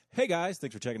Hey guys,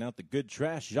 thanks for checking out the Good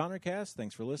Trash Genre Cast.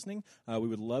 Thanks for listening. We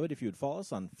would love it if you would follow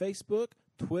us on Facebook,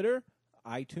 Twitter,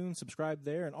 iTunes, subscribe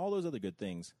there, and all those other good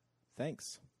things.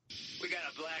 Thanks. We got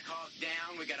a Black Hawk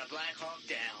down, we got a Black Hawk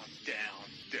down, down.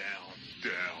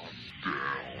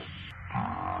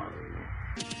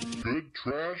 Good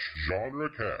Trash Genre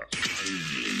Cast.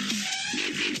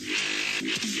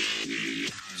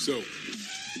 So,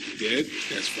 dead?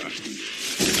 That's fine.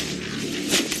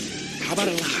 How about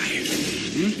alive?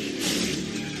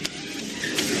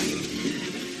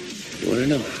 You want to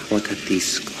know how I got these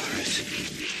scars?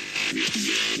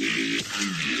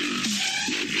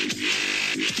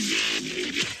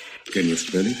 Can you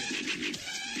spell it?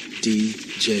 D-J-A-N-G-O.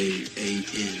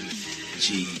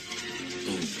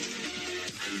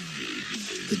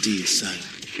 The D is silent.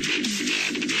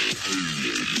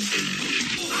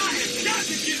 I have got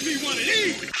to get me one of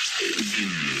these!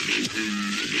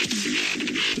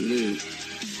 Luke,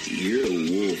 you're a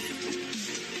wolf.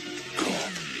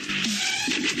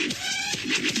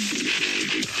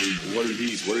 What are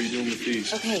these? What are you doing with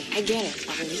these? Okay, I get it.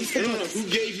 I'll release the No. books. Who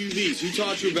gave you these? Who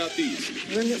taught you about these?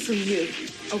 Learn it from you,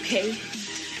 okay?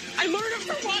 I learned it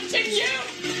from watching you!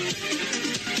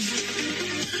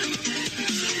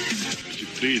 If it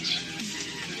bleeds,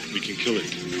 we can kill it.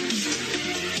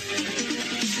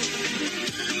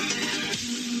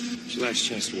 It's your last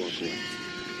chance to walk away.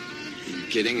 Are you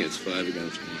kidding? It's 5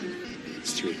 against 1.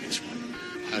 It's 3 against 1.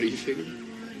 How do you figure?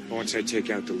 Once I take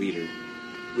out the leader,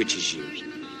 which is you,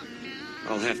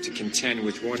 I'll have to contend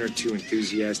with 1 or 2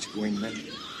 enthusiastic wingmen.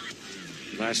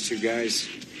 The last 2 guys,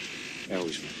 I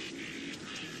always win.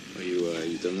 Are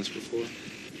you done this before?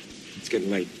 It's getting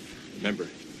late. Remember,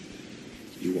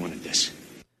 you wanted this.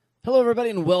 Hello, everybody,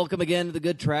 and welcome again to the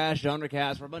Good Trash Genre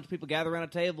Cast, where a bunch of people gather around a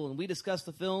table and we discuss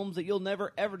the films that you'll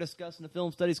never, ever discuss in a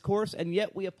film studies course, and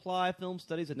yet we apply film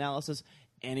studies analysis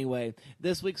anyway.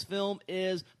 This week's film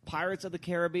is Pirates of the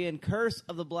Caribbean, Curse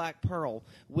of the Black Pearl,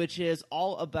 which is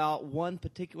all about one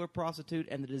particular prostitute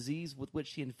and the disease with which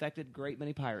she infected a great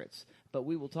many pirates. But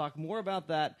we will talk more about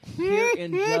that here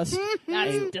in just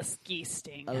That's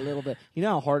disgusting. a little bit. You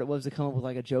know how hard it was to come up with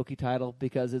like a jokey title?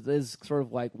 Because it is sort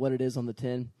of like what it is on the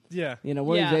tin. Yeah. You know,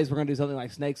 one of Yeah. these days we're going to do something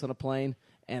like Snakes on a Plane,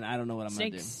 and I don't know what I'm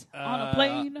going to do. Snakes on a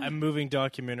plane. A moving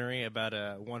documentary about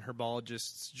one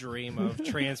herbologist's dream of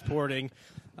transporting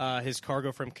his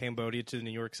cargo from Cambodia to the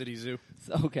New York City Zoo.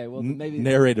 Okay, well, maybe...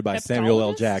 Narrated by Samuel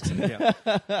L. Heptologist? Jackson.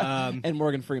 Yeah. and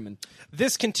Morgan Freeman.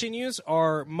 This continues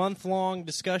our month-long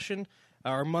discussion,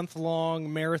 our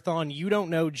month-long marathon, You Don't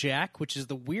Know Jack, which is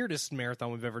the weirdest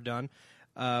marathon we've ever done.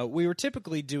 We were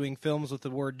typically doing films with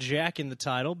the word Jack in the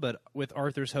title, but with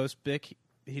Arthur's host, Bick,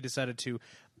 he decided to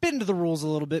bend the rules a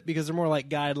little bit because they're more like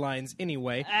guidelines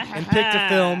anyway, and picked a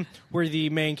film where the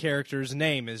main character's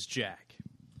name is Jack.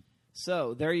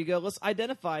 So, there you go. Let's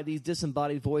identify these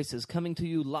disembodied voices coming to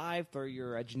you live for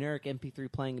your generic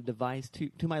MP3 playing device.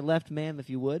 To my left, ma'am, if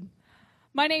you would.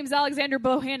 My name's Alexander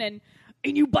Bohannon,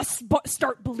 and you must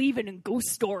start believing in ghost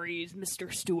stories,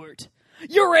 Mr. Stewart.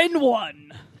 You're in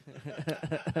one!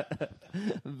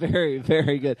 Very,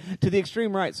 very good. To the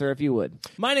extreme right, sir, if you would.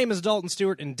 My name is Dalton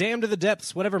Stewart, and damn to the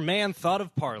depths, whatever man thought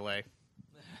of parlay.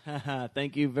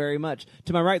 Thank you very much.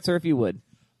 To my right, sir, if you would.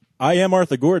 I am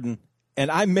Arthur Gordon,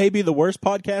 and I may be the worst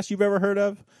podcast you've ever heard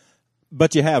of,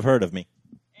 but you have heard of me.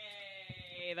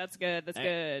 Hey, that's good, that's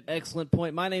good. Excellent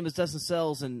point. My name is Dustin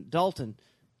Sells, and Dalton,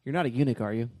 you're not a eunuch,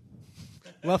 are you?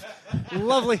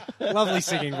 Lovely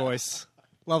singing voice.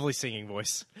 Lovely singing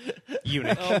voice.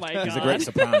 Eunuch. Oh my god. He's a great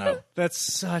soprano. That's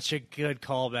such a good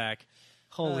callback.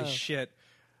 Holy shit.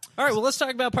 All right, well, let's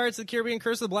talk about Pirates of the Caribbean,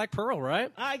 Curse of the Black Pearl,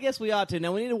 right? I guess we ought to.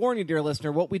 Now, we need to warn you, dear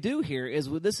listener, what we do here is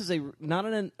this is not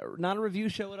a review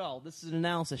show at all. This is an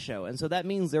analysis show, and so that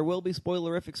means there will be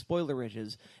spoilerific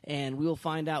spoilerages, and we will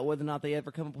find out whether or not they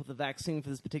ever come up with a vaccine for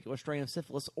this particular strain of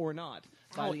syphilis or not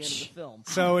by the end of the film.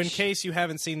 So in case you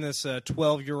haven't seen this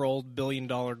 12-year-old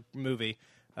billion-dollar movie,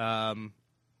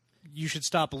 you should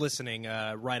stop listening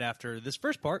right after this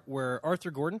first part where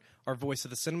Arthur Gordon, our voice of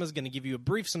the cinema, is going to give you a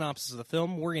brief synopsis of the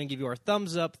film. We're going to give you our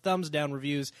thumbs up, thumbs down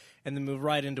reviews, and then move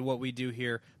right into what we do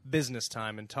here, business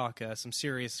time, and talk some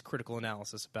serious critical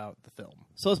analysis about the film.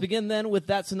 So let's begin then with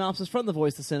that synopsis from the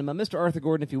voice of the cinema. Mr. Arthur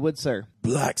Gordon, if you would, sir.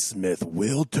 Blacksmith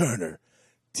Will Turner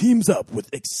teams up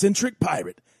with eccentric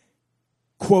pirate,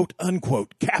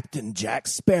 quote-unquote, Captain Jack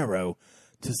Sparrow,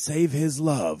 to save his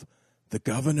love, the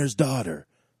governor's daughter,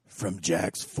 from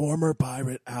Jack's former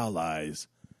pirate allies,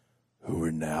 who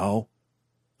are now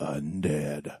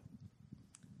undead.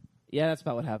 Yeah, that's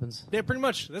about what happens. Yeah, pretty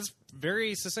much. That's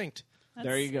very succinct.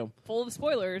 There you go. Full of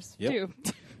spoilers, too.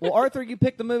 Well, Arthur, you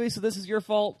picked the movie, so this is your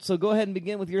fault. So go ahead and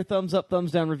begin with your thumbs up,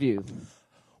 thumbs down review.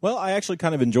 Well, I actually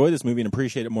kind of enjoy this movie and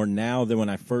appreciate it more now than when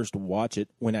I first watched it.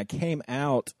 When I came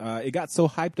out, it got so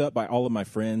hyped up by all of my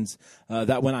friends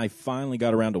that when I finally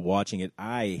got around to watching it,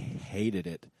 I hated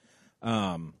it.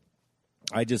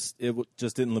 It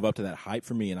just didn't live up to that hype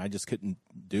for me, and I just couldn't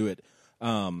do it.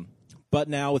 But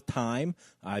now with time,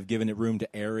 I've given it room to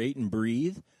aerate and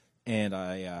breathe, and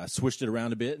I switched it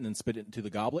around a bit and then spit it into the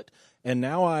goblet. And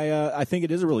now I think it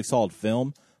is a really solid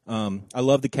film. I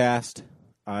love the cast.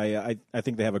 I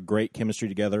think they have a great chemistry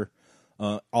together,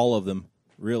 all of them,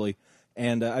 really.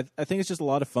 And I think it's just a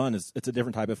lot of fun. It's a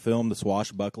different type of film, the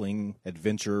swashbuckling,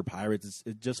 adventure, pirates.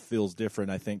 It just feels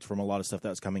different, I think, from a lot of stuff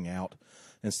that's coming out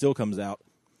and still comes out.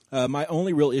 My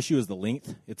only real issue is the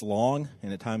length. It's long,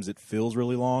 and at times it feels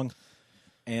really long.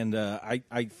 And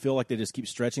I feel like they just keep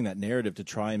stretching that narrative to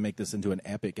try and make this into an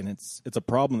epic, and it's a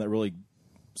problem that really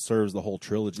serves the whole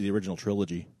trilogy, the original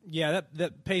trilogy. Yeah,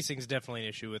 that pacing's definitely an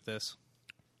issue with this.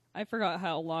 I forgot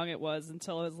how long it was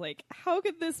until I was like, how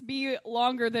could this be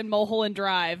longer than Mulholland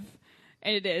Drive?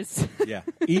 And it is. Yeah.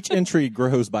 Each entry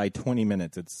grows by 20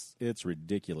 minutes. It's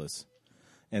ridiculous.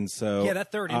 And so yeah,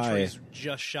 that third entry is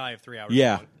just shy of 3 hours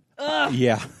long. Ugh.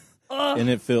 Yeah. And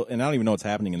I don't even know what's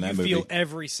happening in that movie. You feel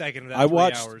every second of that 3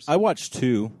 hours. I watched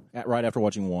 2 right after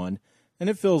watching 1, and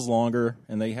it feels longer,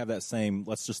 and they have that same,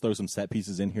 let's just throw some set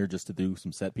pieces in here just to do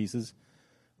some set pieces.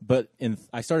 But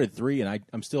I started 3, and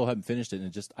I'm still haven't finished it,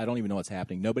 and I don't even know what's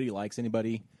happening. Nobody likes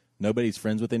anybody. Nobody's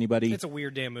friends with anybody. It's a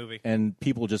weird damn movie. And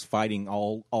people just fighting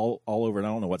all over, and I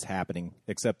don't know what's happening,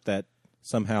 except that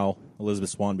somehow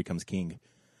Elizabeth Swann becomes king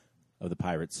of the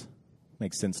pirates.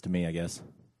 Makes sense to me, I guess.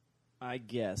 I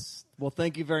guess. Well,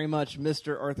 thank you very much,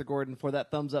 Mr. Arthur Gordon, for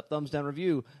that thumbs up, thumbs down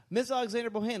review. Ms.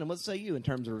 Alexander Bohannon, what say you in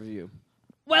terms of review?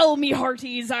 Well, me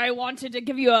hearties, I wanted to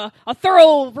give you a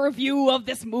thorough review of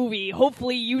this movie,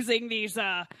 hopefully using this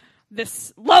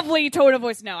lovely tone of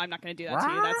voice. No, I'm not going to do that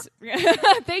to you.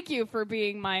 That's thank you for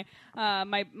being my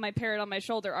parrot on my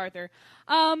shoulder, Arthur.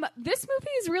 This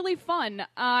movie is really fun.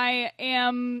 I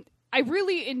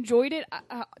really enjoyed it.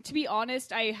 To be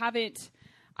honest, I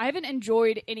haven't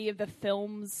enjoyed any of the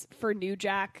films for New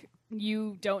Jack.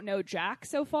 You Don't Know Jack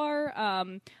so far.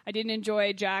 I didn't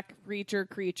enjoy Jack Reacher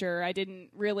Creature. I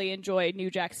didn't really enjoy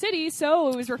New Jack City, so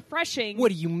it was refreshing.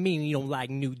 What do you mean you don't like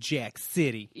New Jack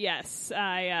City? Yes,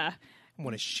 I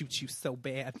want to shoot you so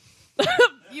bad.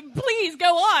 Please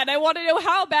go on. I want to know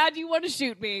how bad you want to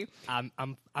shoot me. I'm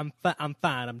fine. I'm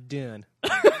done.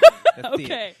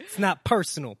 Okay. It's not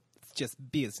personal. Just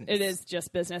business. It is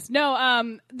just business.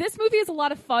 No, this movie is a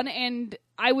lot of fun, and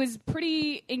I was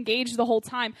pretty engaged the whole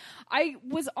time. I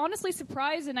was honestly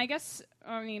surprised, and I guess,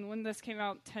 when this came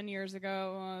out 10 years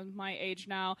ago, my age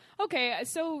now. Okay,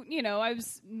 so, I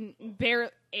was barely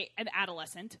an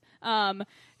adolescent.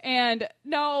 And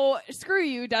no, screw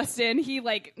you, Dustin. He,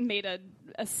 made a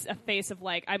face of,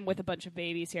 I'm with a bunch of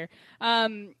babies here.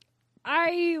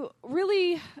 I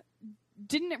really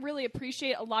didn't really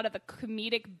appreciate a lot of the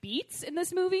comedic beats in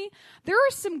this movie. There are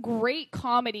some great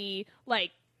comedy,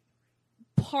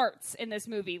 parts in this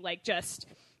movie, just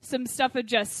some stuff of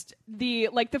just the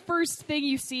first thing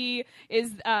you see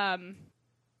is, I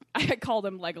called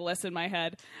him Legolas in my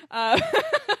head.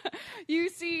 You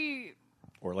see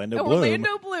Orlando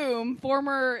Bloom,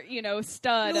 former,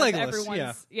 stud Legolas, of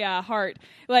everyone's heart.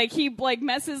 He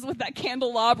messes with that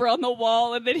candelabra on the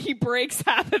wall, and then he breaks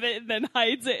half of it and then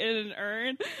hides it in an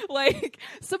urn.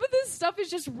 Some of this stuff is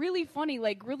just really funny,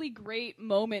 really great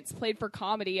moments played for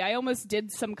comedy. I almost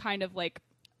did some kind of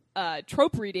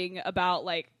trope reading about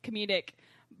comedic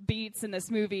beats in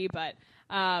this movie, but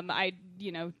I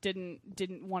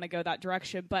didn't want to go that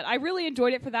direction, but I really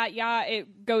enjoyed it for that. Yeah,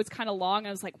 it goes kind of long.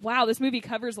 I was like, wow, this movie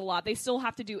covers a lot. They still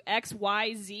have to do X,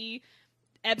 Y, Z,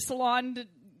 epsilon,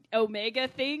 omega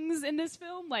things in this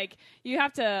film. You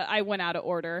have to, I went out of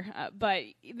order, but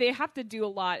they have to do a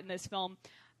lot in this film.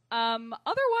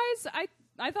 Otherwise,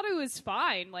 I thought it was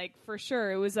fine, for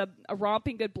sure. It was a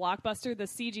romping good blockbuster. The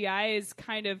CGI is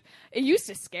it used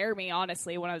to scare me,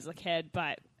 honestly, when I was a kid,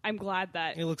 but I'm glad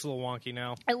that it looks a little wonky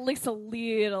now. It looks a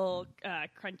little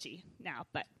crunchy now,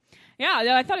 but yeah,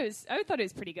 no, I thought it was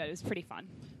pretty good. It was pretty fun.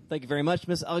 Thank you very much,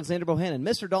 Miss Alexander Bohannon.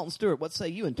 Mr. Dalton Stewart, what say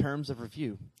you in terms of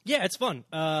review? Yeah, it's fun.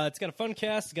 It's got a fun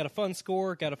cast, it's got a fun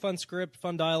score, got a fun script,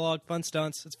 fun dialogue, fun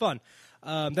stunts. It's fun.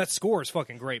 That score is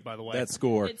fucking great, by the way. That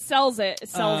score. It sells it. It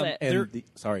sells it. And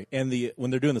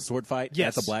when they're doing the sword fight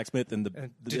at the blacksmith and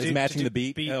it's matching the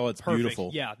beat. Oh, it's perfect.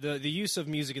 beautiful. Yeah, the use of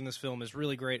music in this film is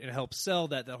really great, and it helps sell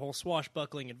that whole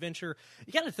swashbuckling adventure.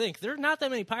 You got to think, there are not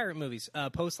that many pirate movies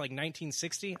post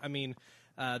 1960.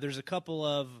 There's a couple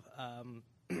of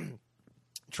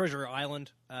Treasure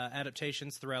Island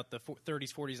adaptations throughout the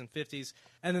 30s, 40s, and 50s.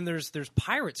 And then there's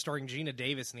Pirates starring Gina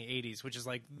Davis in the 80s, which is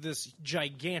like this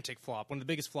gigantic flop, one of the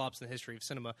biggest flops in the history of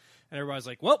cinema. And everybody's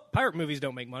like, well, pirate movies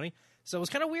don't make money. So it was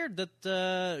kind of weird that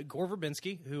Gore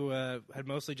Verbinski, who had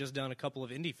mostly just done a couple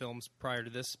of indie films prior to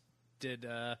this,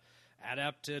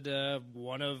 adapted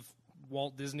one of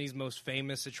Walt Disney's most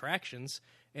famous attractions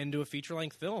into a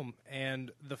feature-length film. And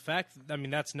the fact, I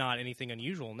mean, that's not anything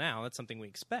unusual now. That's something we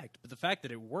expect. But the fact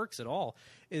that it works at all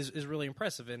is really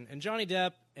impressive. And Johnny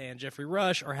Depp and Jeffrey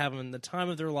Rush are having the time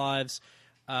of their lives.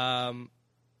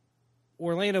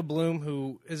 Orlando Bloom,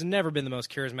 who has never been the most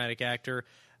charismatic actor,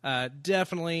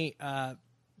 definitely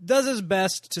does his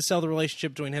best to sell the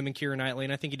relationship between him and Keira Knightley,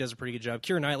 and I think he does a pretty good job.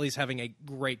 Keira Knightley's having a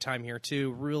great time here,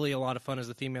 too. Really a lot of fun as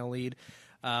the female lead.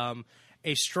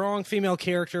 A strong female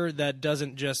character that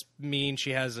doesn't just mean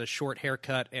she has a short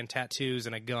haircut and tattoos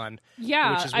and a gun.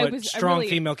 Yeah, which is what strong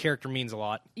female character means a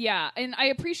lot. Yeah, and I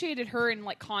appreciated her in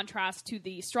like contrast to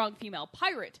the strong female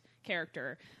pirate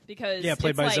character because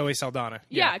played by Zoe Saldana.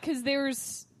 Yeah, because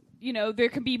there's there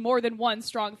can be more than one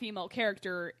strong female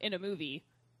character in a movie.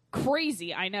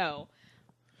 Crazy, I know.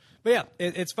 But yeah,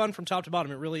 it's fun from top to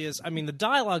bottom. It really is. I mean, the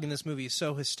dialogue in this movie is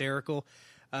so hysterical.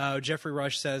 Jeffrey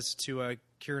Rush says to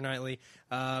Keira Knightley,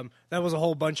 that was a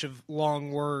whole bunch of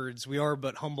long words. We are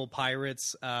but humble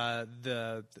pirates.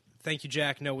 The thank you,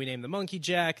 Jack. No, we named the monkey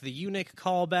Jack. The eunuch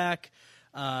callback.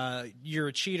 You're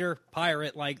a cheater,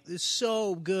 pirate. Like, it's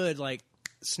so good. Like,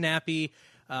 snappy.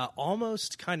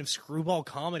 Almost kind of screwball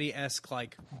comedy-esque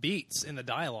like beats in the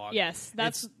dialogue. Yes,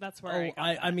 that's where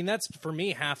I mean, that's for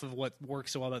me half of what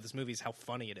works so well about this movie is how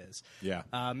funny it is. Yeah.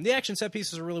 The action set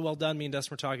pieces are really well done. Me and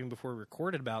Dustin were talking before we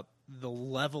recorded about the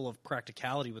level of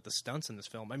practicality with the stunts in this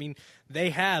film. I mean, they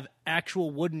have actual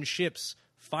wooden ships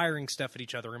firing stuff at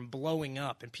each other and blowing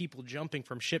up and people jumping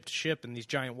from ship to ship in these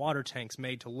giant water tanks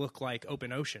made to look like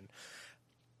open ocean.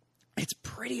 It's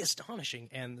pretty astonishing,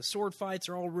 and the sword fights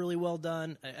are all really well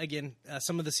done. Again,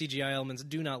 some of the CGI elements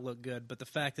do not look good, but the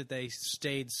fact that they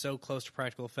stayed so close to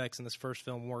practical effects in this first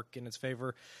film work in its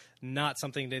favor. Not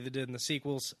something they did in the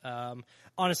sequels.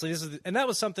 Honestly, and that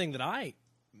was something that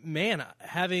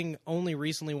having only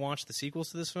recently watched the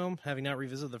sequels to this film, having not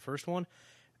revisited the first one,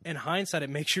 in hindsight, it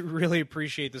makes you really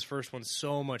appreciate this first one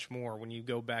so much more when you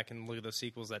go back and look at those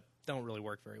sequels that don't really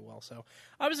work very well. So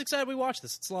I was excited we watched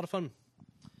this. It's a lot of fun.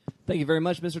 Thank you very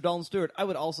much, Mr. Dalton Stewart. I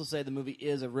would also say the movie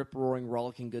is a rip-roaring,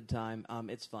 rollicking good time.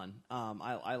 It's fun.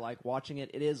 I like watching it.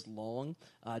 It is long.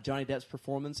 Johnny Depp's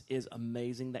performance is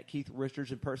amazing. That Keith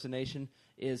Richards impersonation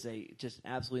is just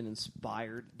absolutely an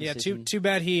inspired decision. Yeah, too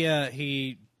bad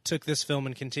he took this film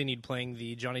and continued playing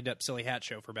the Johnny Depp Silly Hat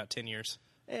Show for about 10 years.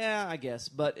 Yeah, I guess,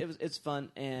 but it's fun,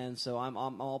 and so I'm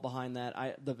all behind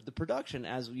that. The production,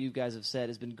 as you guys have said,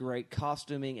 has been great.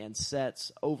 Costuming and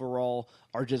sets overall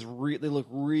are just they look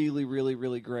really, really,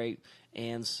 really great,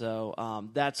 and so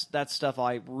that's stuff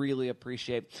I really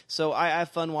appreciate. So I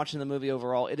have fun watching the movie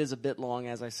overall. It is a bit long,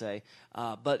 as I say,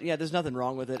 but yeah, there's nothing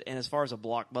wrong with it. And as far as a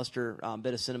blockbuster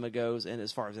bit of cinema goes, and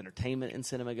as far as entertainment in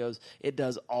cinema goes, it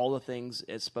does all the things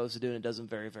it's supposed to do, and it does them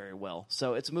very, very well.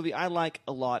 So it's a movie I like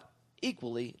a lot.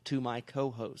 Equally to my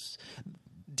co-hosts.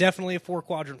 Definitely a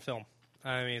 4-quadrant film.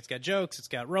 I mean, it's got jokes, it's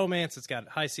got romance, it's got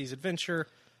high seas adventure.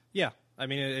 Yeah, I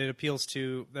mean, it appeals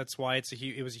to. That's why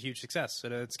it was a huge success.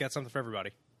 It's got something for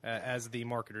everybody, as the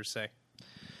marketers say.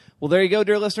 Well, there you go,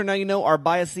 dear listener. Now you know our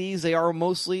biases, they are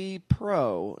mostly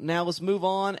pro. Now let's move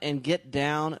on and get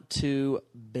down to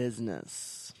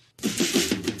business.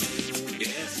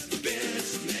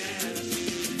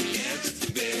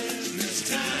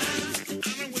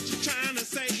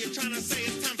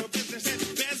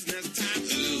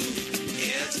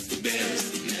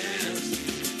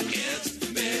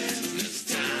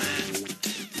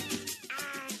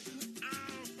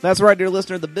 That's right, dear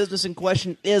listener. The business in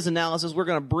question is analysis. We're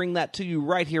going to bring that to you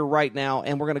right here, right now,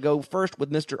 and we're going to go first with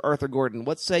Mr. Arthur Gordon.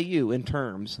 What say you in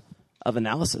terms of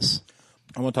analysis?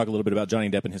 I want to talk a little bit about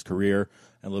Johnny Depp and his career,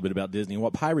 and a little bit about Disney and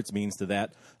what Pirates means to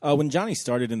that. When Johnny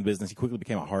started in the business, he quickly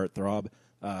became a heartthrob,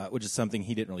 which is something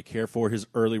he didn't really care for. His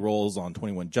early roles on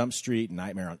 21 Jump Street,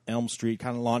 Nightmare on Elm Street,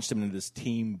 kind of launched him into this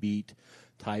team beat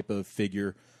type of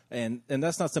figure, and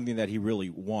that's not something that he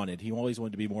really wanted. He always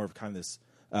wanted to be more of kind of this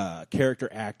character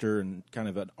actor and kind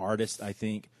of an artist, I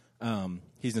think.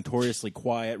 He's notoriously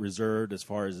quiet, reserved as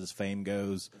far as his fame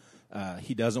goes.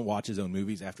 He doesn't watch his own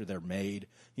movies after they're made.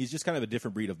 He's just kind of a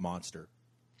different breed of monster.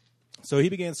 So he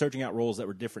began searching out roles that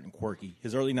were different and quirky.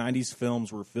 His early 90s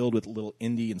films were filled with little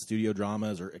indie and studio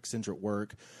dramas or eccentric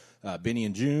work. Benny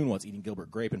and June, What's Eating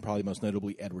Gilbert Grape, and probably most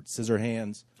notably Edward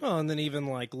Scissorhands. Oh, and then even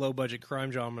like low-budget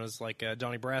crime dramas like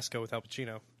Donnie Brasco with Al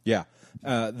Pacino. Yeah.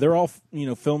 They're all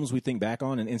films we think back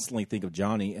on and instantly think of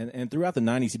Johnny. And throughout the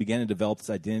 90s, he began to develop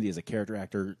this identity as a character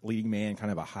actor, leading man,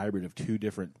 kind of a hybrid of two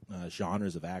different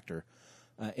genres of actor.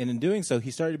 And in doing so,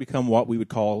 he started to become what we would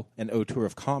call an auteur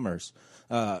of commerce.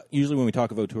 Usually when we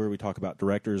talk of auteur, we talk about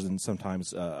directors and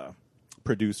sometimes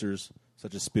producers,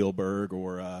 such as Spielberg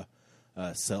or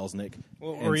Selznick.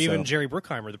 Or even Jerry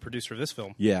Bruckheimer, the producer of this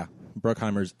film. Yeah.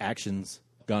 Bruckheimer's Actions,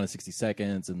 Gone in 60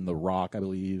 Seconds, and The Rock, I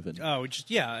believe. And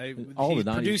he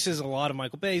produces a lot of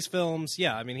Michael Bay's films.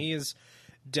 Yeah, I mean, he is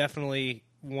definitely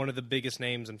one of the biggest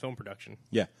names in film production.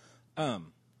 Yeah.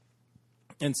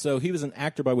 And so he was an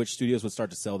actor by which studios would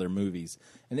start to sell their movies.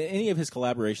 And in any of his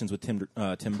collaborations with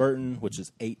Tim Burton, which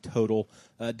is 8 total,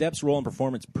 Depp's role and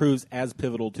performance proves as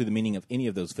pivotal to the meaning of any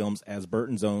of those films as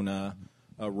Burton's own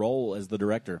role as the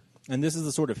director. And this is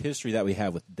the sort of history that we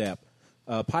have with Depp.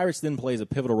 Pirates then plays a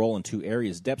pivotal role in 2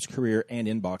 areas, Depp's career and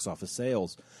in box office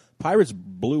sales. Pirates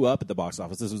blew up at the box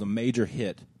office. This was a major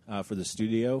hit for the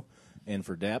studio and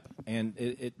for Depp, and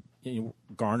it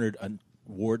garnered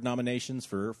award nominations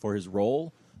for his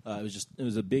role. It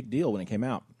was a big deal when it came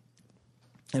out.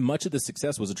 And much of the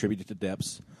success was attributed to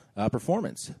Depp's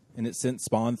performance, and it since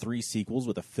spawned 3 sequels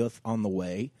with a 5th on the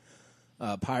way.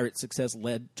 Pirates' success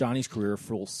led Johnny's career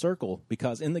full circle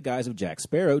because in the guise of Jack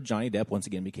Sparrow, Johnny Depp once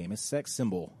again became a sex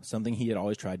symbol, something he had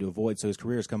always tried to avoid, so his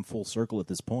career has come full circle at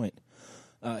this point.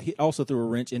 He also threw a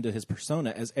wrench into his persona,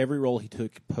 as every role he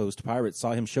took post-Pirates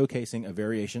saw him showcasing a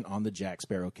variation on the Jack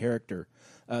Sparrow character.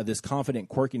 This confident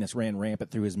quirkiness ran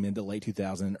rampant through his mid to late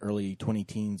 2000s and early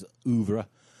 20-teens oeuvre.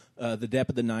 The Depp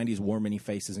of the 90s wore many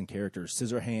faces and characters.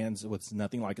 Scissorhands was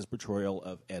nothing like his portrayal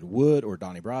of Ed Wood or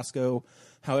Donnie Brasco.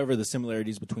 However, the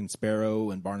similarities between Sparrow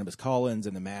and Barnabas Collins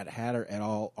and the Mad Hatter et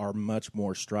al. Are much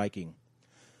more striking.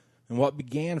 And what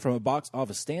began from a box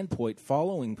office standpoint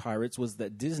following Pirates was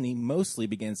that Disney mostly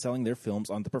began selling their films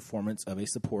on the performance of a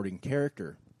supporting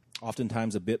character.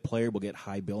 Oftentimes, a bit player will get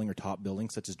high billing or top billing,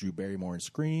 such as Drew Barrymore in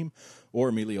Scream or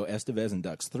Emilio Estevez in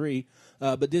Ducks 3.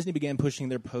 But Disney began pushing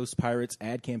their post-Pirates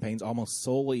ad campaigns almost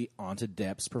solely onto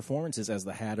Depp's performances as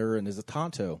the Hatter and as a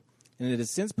Tonto. And it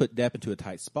has since put Depp into a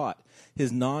tight spot.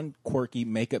 His non-quirky,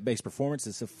 makeup-based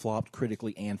performances have flopped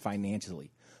critically and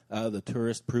financially. The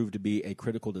Tourist proved to be a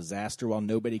critical disaster, while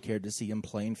nobody cared to see him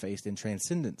plain-faced in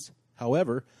Transcendence.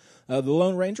 However, The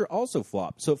Lone Ranger also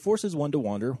flopped, so it forces one to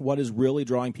wonder what is really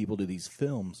drawing people to these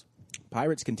films.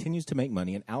 Pirates continues to make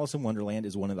money, and Alice in Wonderland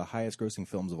is one of the highest-grossing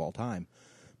films of all time.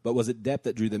 But was it Depp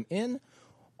that drew them in,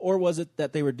 or was it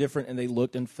that they were different and they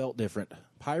looked and felt different?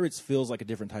 Pirates feels like a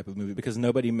different type of movie because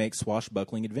nobody makes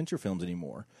swashbuckling adventure films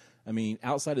anymore. I mean,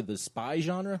 outside of the spy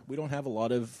genre, we don't have a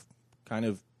lot of kind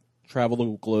of travel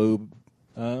the globe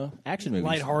action movies.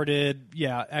 Lighthearted,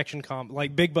 action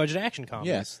like big-budget action comedies.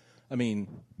 Yes. I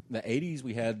mean, the 80s,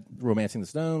 we had Romancing the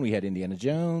Stone, we had Indiana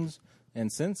Jones,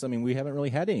 and since, I mean, we haven't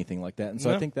really had anything like that. And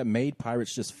so I think that made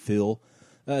Pirates just feel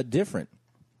different.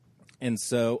 And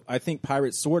so I think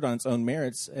Pirates soared on its own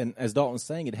merits, and as Dalton was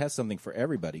saying, it has something for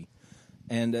everybody.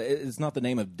 And it's not the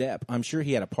name of Depp. I'm sure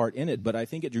he had a part in it, but I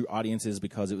think it drew audiences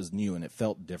because it was new and it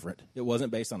felt different. It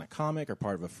wasn't based on a comic or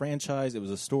part of a franchise. It was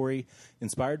a story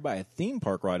inspired by a theme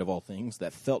park ride, of all things,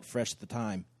 that felt fresh at the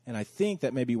time. And I think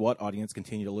that may be what audience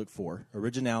continue to look for: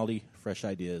 originality, fresh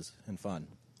ideas, and fun.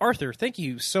 Arthur, thank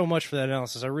you so much for that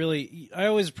analysis. I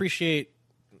always appreciate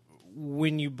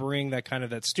when you bring that kind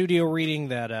of that studio reading,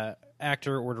 that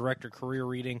actor or director career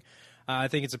reading. I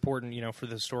think it's important, for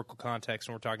the historical context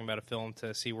when we're talking about a film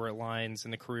to see where it lines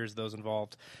and the careers of those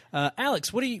involved.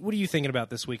 Alex, what are you thinking about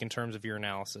this week in terms of your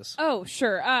analysis? Oh,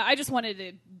 sure. I just wanted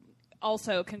to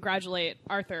also congratulate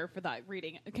Arthur for that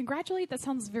reading. Congratulate? That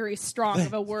sounds very strong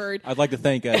of a word. I'd like to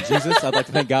thank Jesus. I'd like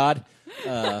to thank God.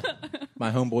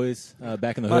 My homeboys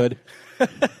back in the hood.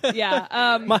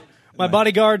 Yeah. My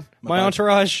bodyguard, my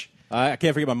entourage. I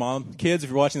can't forget my mom. Kids, if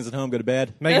you're watching this at home, go to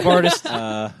bed. Makeup artist.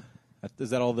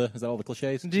 Is that all the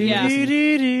cliches? Yeah.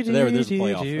 There's a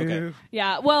playoff. Okay.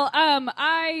 Yeah. Well,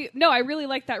 I really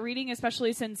like that reading,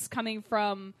 especially since coming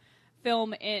from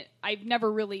film. I've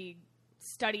never really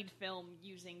studied film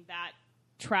using that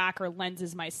track or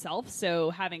lenses myself. So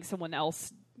having someone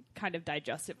else kind of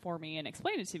digest it for me and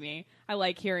explain it to me, I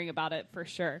like hearing about it for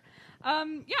sure.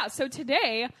 So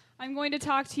today I'm going to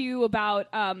talk to you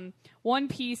about one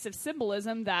piece of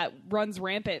symbolism that runs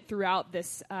rampant throughout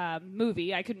this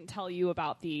movie. I couldn't tell you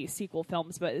about the sequel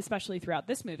films, but especially throughout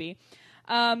this movie.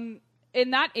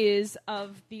 and that is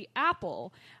of the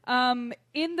apple.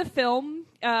 In the film,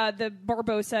 the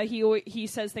Barbossa, he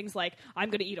says things like, "I'm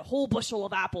going to eat a whole bushel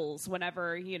of apples,"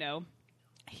 whenever he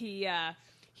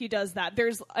does that.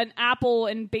 There's an apple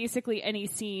in basically any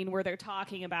scene where they're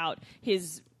talking about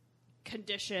his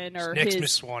condition or Next, his...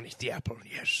 Miss Swan, eat the apple.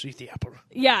 Yes, eat the apple.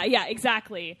 Yeah,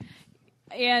 exactly.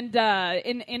 And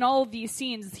in all of these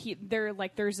scenes,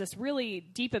 there's this really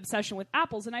deep obsession with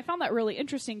apples, and I found that really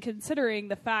interesting, considering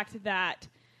the fact that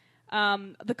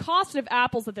the cost of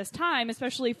apples at this time,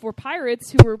 especially for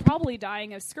pirates who were probably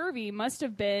dying of scurvy, must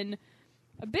have been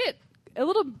a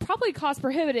little probably cost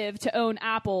prohibitive to own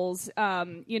apples,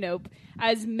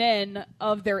 as men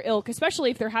of their ilk,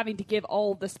 especially if they're having to give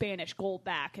all the Spanish gold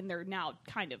back and they're now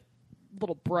kind of a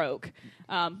little broke.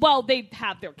 Well, they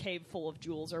have their cave full of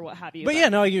jewels or what have you. But yeah,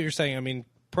 no, I get what you're saying. I mean,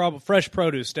 fresh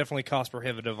produce definitely cost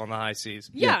prohibitive on the high seas.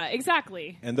 Yeah,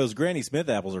 exactly. And those Granny Smith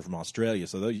apples are from Australia,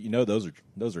 so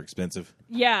those are expensive.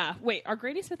 Yeah. Wait, are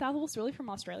Granny Smith apples really from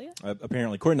Australia?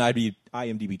 Apparently, according to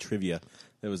IMDb trivia,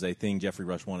 there was a thing Jeffrey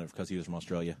Rush wanted because he was from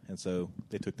Australia, and so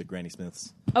they took the Granny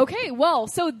Smiths. Okay, well,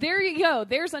 so there you go.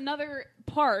 There's another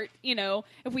part,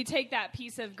 if we take that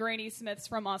piece of Granny Smiths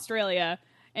from Australia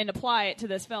and apply it to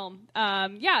this film,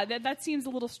 that seems a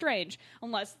little strange,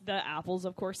 unless the apples,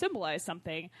 of course, symbolize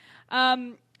something.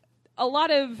 A lot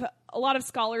of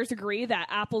scholars agree that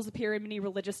apples appear in many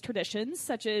religious traditions,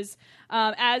 such as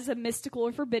a mystical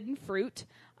or forbidden fruit.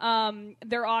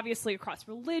 They're obviously across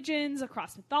religions,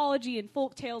 across mythology and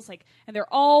folk tales, and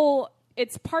they're all.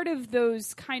 It's part of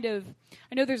those kind of,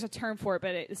 I know there's a term for it,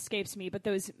 but it escapes me, but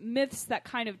those myths that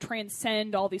kind of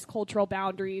transcend all these cultural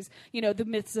boundaries, the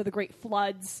myths of the great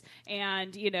floods,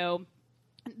 and,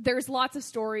 there's lots of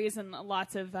stories and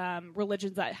lots of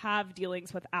religions that have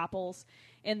dealings with apples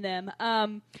in them.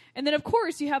 And then, of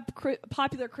course, you have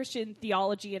popular Christian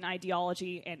theology and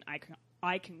ideology and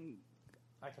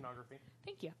Iconography.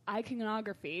 Thank you.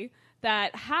 Iconography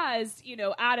that has,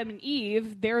 Adam and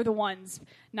Eve, they're the ones,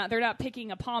 they're not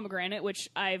picking a pomegranate, which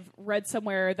I've read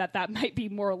somewhere that might be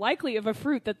more likely of a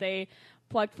fruit that they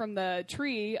plucked from the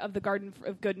tree of the Garden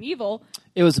of Good and Evil.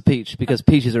 It was a peach, because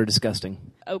peaches are disgusting.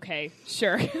 Okay,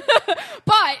 sure.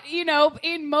 But,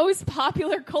 in most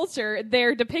popular culture,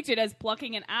 they're depicted as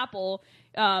plucking an apple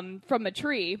from a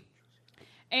tree.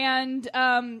 And,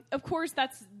 of course,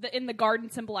 that's in the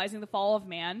garden symbolizing the fall of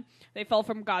man. They fell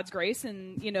from God's grace,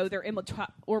 and, their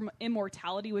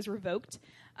immortality was revoked.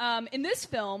 In this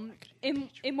film,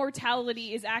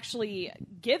 immortality is actually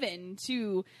given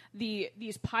to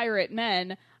these pirate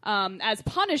men as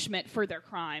punishment for their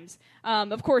crimes.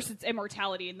 Of course, it's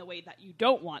immortality in the way that you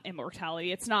don't want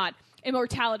immortality. It's not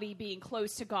immortality being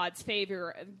close to God's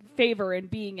favor and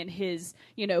being in his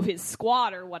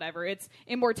squad or whatever. It's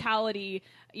immortality,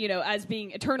 as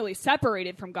being eternally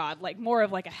separated from God, like more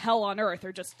of like a hell on earth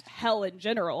or just hell in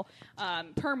general,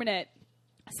 permanent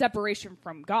separation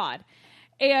from God.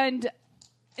 And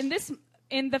in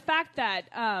the fact that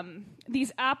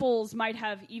these apples might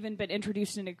have even been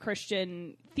introduced into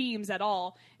Christian themes at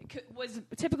all was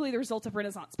typically the result of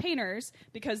Renaissance painters,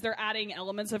 because they're adding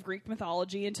elements of Greek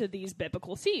mythology into these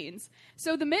biblical scenes.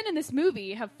 So the men in this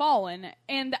movie have fallen,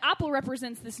 and the apple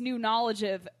represents this new knowledge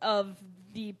of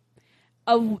the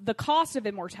cost of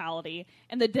immortality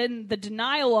and the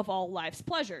denial of all life's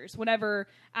pleasures. Whenever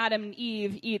Adam and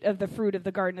Eve eat of the fruit of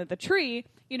the garden of the tree,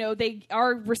 they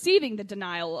are receiving the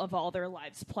denial of all their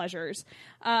life's pleasures.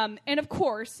 And of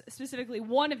course, specifically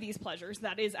one of these pleasures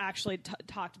that is actually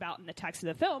talked about in the text of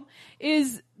the film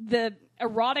is the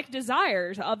erotic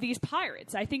desires of these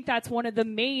pirates. I think that's one of the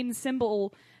main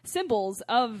symbols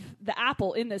of the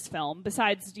apple in this film,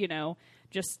 besides,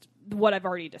 just what I've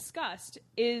already discussed,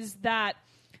 is that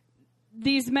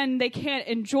these men, they can't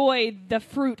enjoy the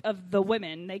fruit of the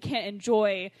women. They can't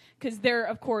enjoy, because they're,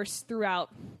 of course, throughout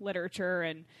literature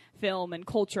and film and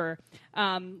culture,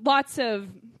 lots of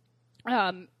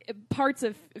parts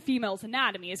of females'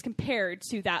 anatomy is compared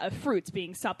to that of fruits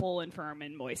being supple and firm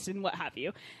and moist and what have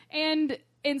you. And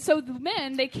so the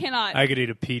men, they cannot... I could eat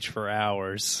a peach for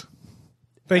hours.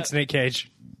 Thanks, Nick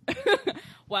Cage.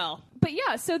 Well, but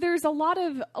yeah, so there's a lot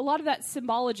of that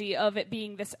symbology of it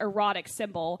being this erotic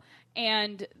symbol,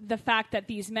 and the fact that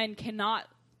these men cannot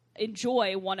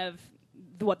enjoy one of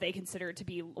what they consider to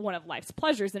be one of life's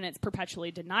pleasures, and it's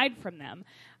perpetually denied from them.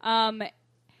 And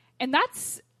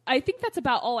I think that's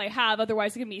about all I have.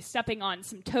 Otherwise, I'm going to be stepping on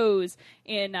some toes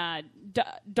in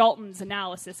Dalton's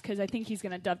analysis, because I think he's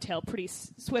going to dovetail pretty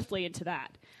swiftly into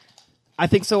that. I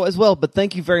think so as well, but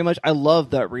thank you very much. I love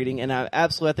that reading, and I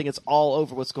think it's all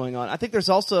over what's going on. I think there's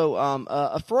also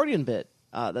a Freudian bit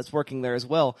that's working there as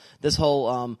well. This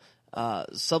whole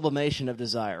sublimation of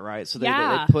desire, right? So they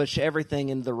Yeah. push everything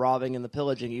into the robbing and the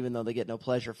pillaging, even though they get no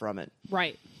pleasure from it.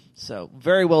 Right. So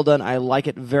very well done. I like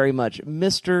it very much.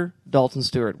 Mr. Dalton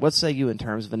Stewart, what say you in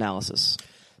terms of analysis?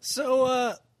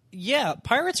 So, yeah,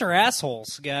 pirates are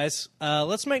assholes, guys.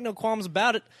 Let's make no qualms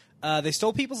about it. They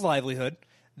stole people's livelihood.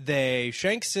 They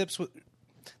sank ships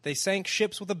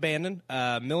with abandon,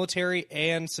 military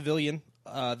and civilian,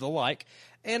 the like,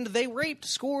 and they raped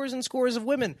scores and scores of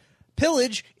women.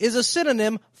 Pillage is a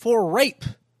synonym for rape,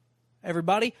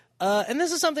 everybody. And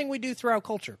this is something we do throughout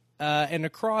culture. And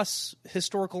across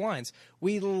historical lines.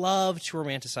 We love to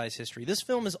romanticize history. This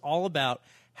film is all about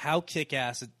how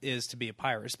kick-ass it is to be a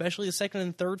pirate, especially the second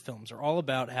and third films are all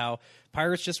about how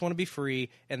pirates just want to be free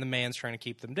and the man's trying to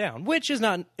keep them down, which is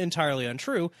not entirely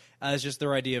untrue. It's just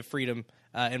their idea of freedom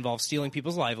involves stealing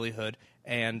people's livelihood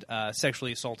and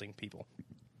sexually assaulting people.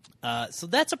 So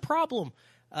that's a problem.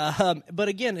 But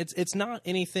again, it's not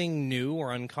anything new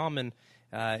or uncommon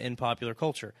in popular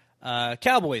culture.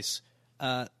 Cowboys.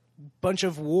 Bunch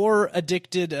of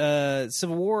war-addicted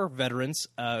Civil War veterans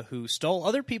who stole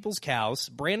other people's cows,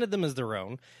 branded them as their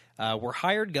own, were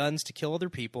hired guns to kill other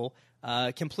people,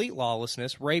 complete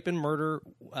lawlessness, rape and murder.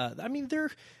 They're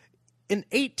in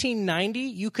 1890,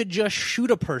 you could just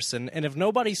shoot a person, and if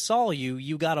nobody saw you,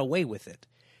 you got away with it.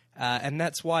 And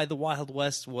that's why the Wild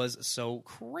West was so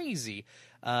crazy.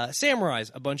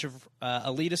 Samurais, a bunch of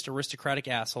elitist aristocratic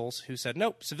assholes who said,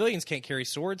 nope, civilians can't carry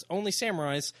swords, only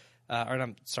samurais.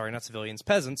 I'm sorry, not civilians,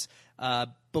 peasants,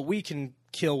 but we can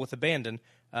kill with abandon.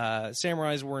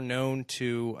 Samurais were known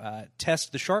to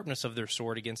test the sharpness of their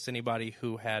sword against anybody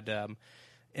who had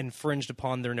infringed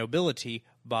upon their nobility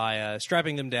by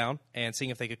strapping them down and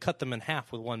seeing if they could cut them in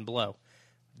half with one blow.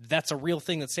 That's a real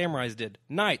thing that samurais did.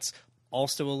 Knights,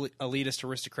 also elitist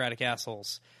aristocratic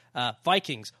assholes.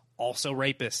 Vikings, also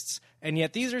rapists. And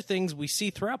yet these are things we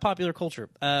see throughout popular culture.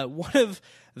 One of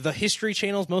the History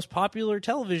Channel's most popular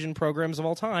television programs of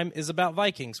all time is about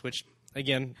Vikings, which,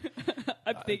 again...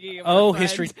 I'm thinking of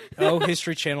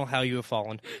History Channel, how you have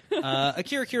fallen.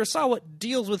 Akira Kurosawa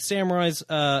deals with samurai's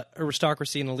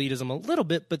aristocracy and elitism a little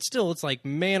bit, but still, it's like,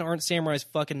 man, aren't samurais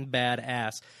fucking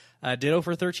badass. Ditto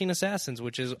for 13 Assassins,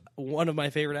 which is one of my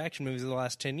favorite action movies of the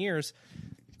last 10 years.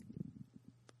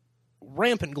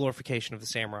 Rampant glorification of the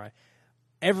samurai.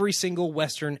 Every single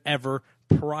Western ever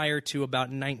prior to about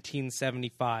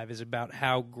 1975 is about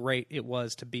how great it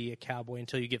was to be a cowboy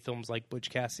until you get films like Butch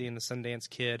Cassidy and the Sundance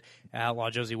Kid, Outlaw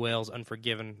Josie Wales,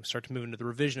 Unforgiven. We start to move into the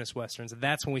revisionist Westerns.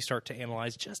 That's when we start to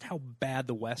analyze just how bad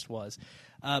the West was.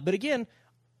 But again,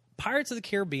 Pirates of the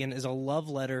Caribbean is a love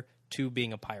letter to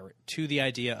being a pirate, to the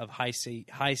idea of high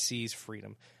seas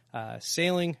freedom.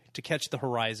 Sailing to catch the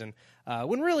horizon,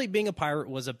 when really being a pirate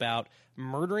was about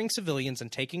murdering civilians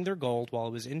and taking their gold while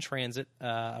it was in transit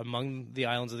among the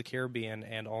islands of the Caribbean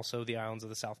and also the islands of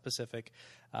the South Pacific,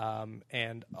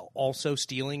 and also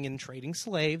stealing and trading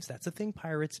slaves. That's a thing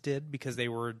pirates did because they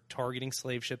were targeting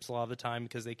slave ships a lot of the time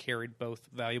because they carried both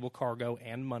valuable cargo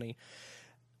and money.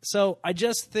 So I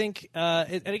just think,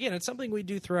 and again, it's something we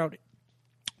do throughout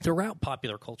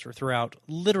popular culture, throughout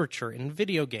literature and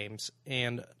video games,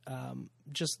 and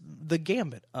just the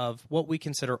gambit of what we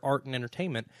consider art and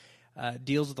entertainment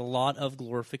deals with a lot of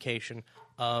glorification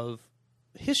of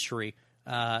history,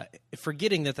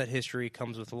 forgetting that history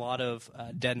comes with a lot of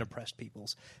dead and oppressed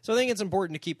peoples. So I think it's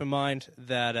important to keep in mind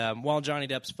that while Johnny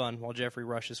Depp's fun, while Jeffrey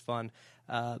Rush is fun,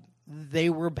 they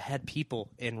were bad people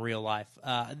in real life.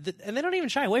 And they don't even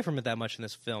shy away from it that much in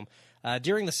this film.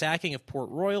 During the sacking of Port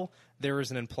Royal, there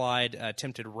is an implied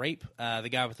attempted rape. The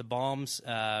guy with the bombs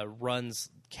runs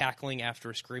cackling after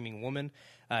a screaming woman.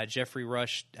 Jeffrey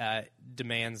Rush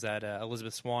demands that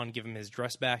Elizabeth Swann give him his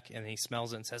dress back, and he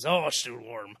smells it and says, "Oh, still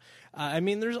warm."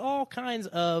 There's all kinds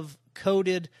of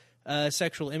coded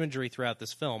sexual imagery throughout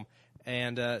this film.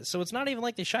 And so it's not even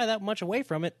like they shy that much away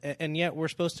from it, and yet we're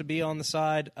supposed to be on the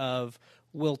side of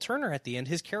Will Turner at the end.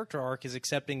 His character arc is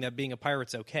accepting that being a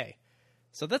pirate's okay.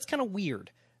 So that's kind of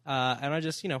weird. And I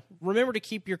just, remember to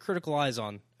keep your critical eyes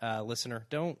on, listener.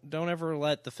 Don't ever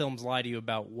let the films lie to you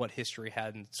about what history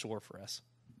had in store for us.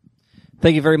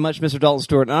 Thank you very much, Mr. Dalton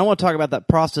Stewart. And I want to talk about that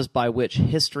process by which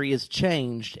history is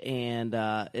changed and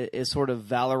is sort of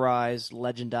valorized,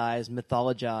 legendized,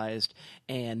 mythologized,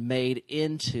 and made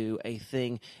into a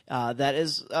thing that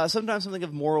is sometimes something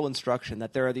of moral instruction,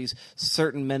 that there are these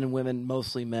certain men and women,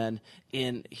 mostly men,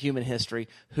 in human history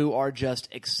who are just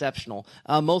exceptional,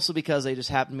 mostly because they just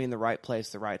happen to be in the right place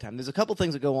at the right time. There's a couple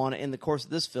things that go on in the course of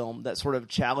this film that sort of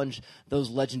challenge those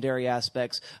legendary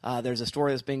aspects. There's a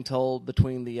story that's being told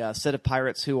between the set of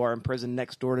pirates who are imprisoned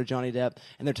next door to Johnny Depp,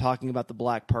 and they're talking about the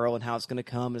Black Pearl and how it's going to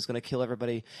come and it's going to kill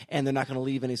everybody, and they're not going to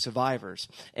leave any survivors.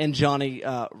 And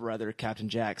Captain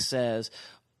Jack says,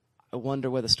 I wonder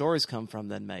where the stories come from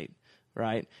then, mate.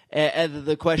 Right? And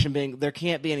the question being, there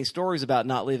can't be any stories about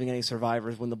not leaving any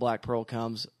survivors when the Black Pearl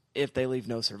comes if they leave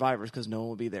no survivors, because no one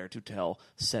will be there to tell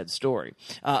said story.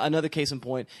 Another case in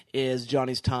point is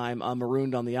Johnny's time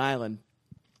marooned on the island.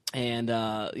 And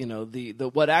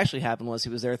what actually happened was he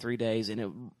was there 3 days,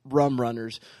 and rum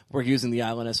runners were using the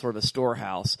island as sort of a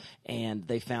storehouse, and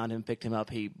they found him, picked him up.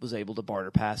 He was able to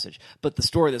barter passage. But the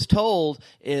story that's told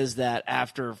is that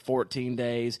after 14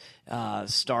 days,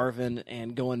 starving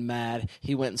and going mad,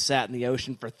 he went and sat in the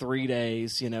ocean for 3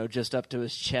 days, just up to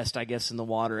his chest, I guess, in the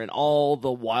water, and all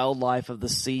the wildlife of the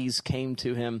seas came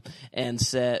to him and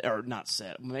said, or not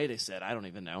said, maybe they said, I don't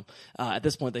even know. At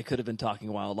this point, they could have been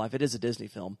talking wildlife. It is a Disney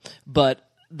film. But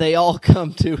they all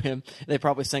come to him. They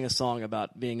probably sang a song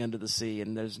about being under the sea,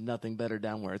 and there's nothing better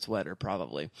down where it's wetter,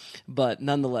 probably. But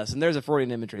nonetheless, and there's a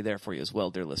Freudian imagery there for you as well,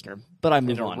 dear listener. But I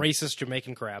move on. Racist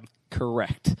Jamaican crab.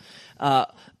 Correct.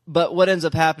 But what ends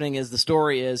up happening is the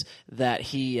story is that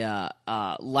he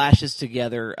lashes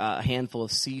together a handful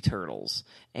of sea turtles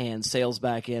and sails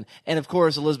back in. And, of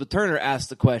course, Elizabeth Turner asks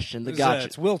the question.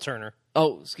 It's Will Turner.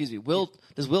 Oh, excuse me.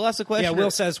 Does Will ask the question? Yeah, Will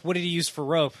says, what did he use for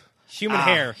rope? Human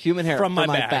hair from my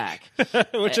back.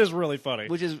 Which is really funny.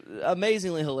 Which is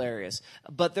amazingly hilarious.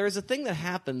 But there's a thing that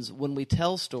happens when we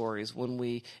tell stories,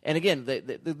 and again,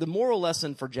 the moral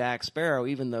lesson for Jack Sparrow,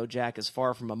 even though Jack is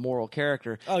far from a moral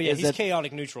character. Oh, yeah, is he's that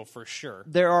chaotic neutral for sure.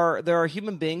 There are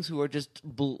human beings who are just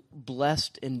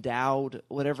blessed, endowed,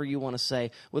 whatever you want to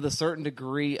say, with a certain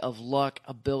degree of luck,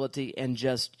 ability, and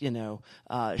just,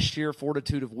 sheer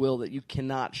fortitude of will that you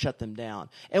cannot shut them down.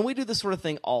 And we do this sort of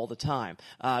thing all the time.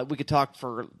 We could talk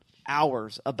for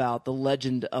hours about the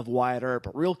legend of Wyatt Earp,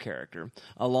 a real character,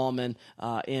 a lawman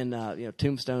in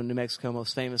Tombstone, New Mexico,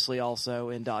 most famously, also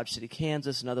in Dodge City,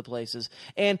 Kansas, and other places.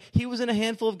 And he was in a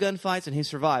handful of gunfights, and he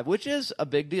survived, which is a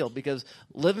big deal because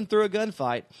living through a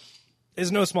gunfight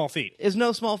is no small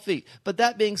feat. But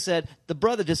that being said, the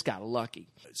brother just got lucky.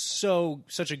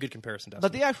 Such a good comparison, Dustin.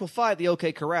 But the actual fight, the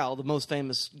OK Corral, the most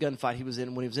famous gunfight he was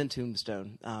in when he was in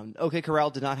Tombstone, OK Corral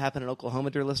did not happen in Oklahoma,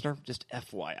 dear listener, just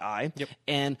FYI, Yep.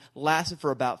 And lasted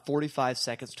for about 45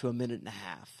 seconds to a minute and a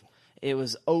half. It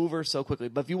was over so quickly.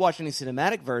 But if you watch any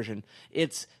cinematic version,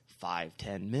 it's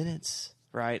 5-10 minutes.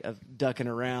 Right, of ducking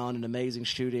around and amazing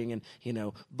shooting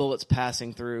and, bullets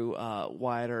passing through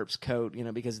Wyatt Earp's coat,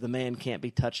 because the man can't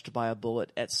be touched by a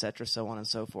bullet, etc., so on and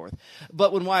so forth.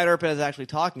 But when Wyatt Earp is actually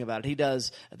talking about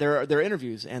it, there are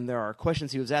interviews and there are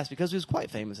questions he was asked because he was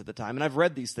quite famous at the time. And I've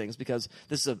read these things because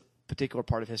this is a particular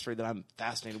part of history that I'm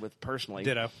fascinated with personally.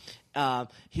 Ditto.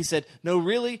 He said, no,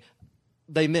 really,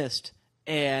 they missed.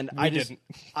 And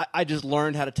I just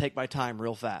learned how to take my time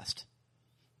real fast.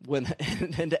 And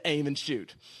to aim and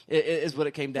shoot is what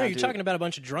it came down to. You're talking about a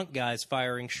bunch of drunk guys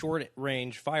firing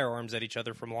short-range firearms at each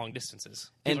other from long distances.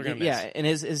 And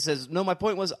his says, no, my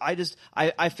point was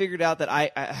I figured out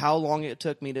that how long it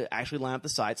took me to actually line up the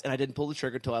sights, and I didn't pull the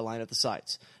trigger until I lined up the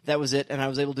sights. That was it, and I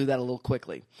was able to do that a little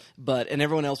quickly. And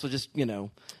everyone else was just,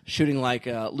 shooting like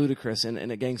Ludacris in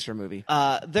a gangster movie.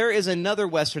 There is another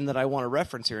Western that I want to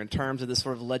reference here in terms of this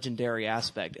sort of legendary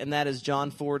aspect, and that is John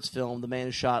Ford's film, The Man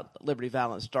Who Shot Liberty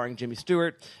Valance, starring Jimmy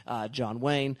Stewart, John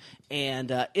Wayne.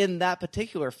 And in that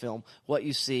particular film, what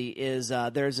you see is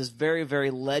there's this very,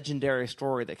 very legendary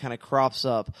story that kind of crops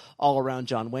up all around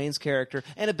John Wayne's character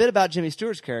and a bit about Jimmy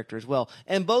Stewart's character as well.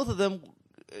 And both of them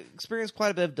experienced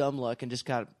quite a bit of dumb luck and just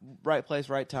got right place,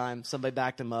 right time. Somebody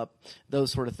backed him up,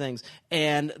 those sort of things.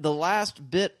 And the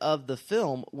last bit of the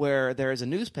film where there is a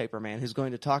newspaper man who's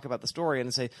going to talk about the story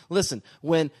and say, listen,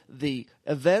 when the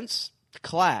events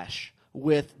clash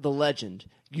with the legend,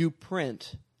 you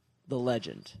print the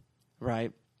legend,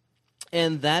 right?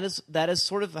 And that is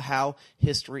sort of how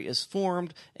history is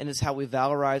formed, and it's how we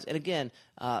valorize and again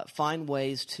find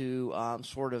ways to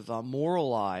sort of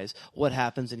moralize what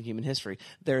happens in human history.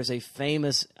 There's a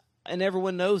famous, and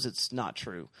everyone knows it's not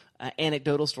true,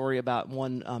 anecdotal story about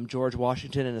one George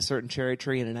Washington and a certain cherry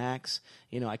tree and an axe.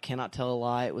 I cannot tell a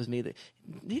lie. It was me that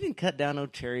he didn't cut down no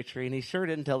cherry tree, and he sure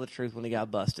didn't tell the truth when he got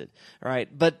busted. All right,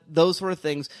 but those sort of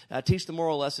things teach the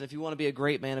moral lesson. If you want to be a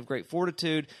great man of great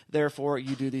fortitude, therefore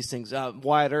you do these things.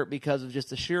 Wyatt Earp, because of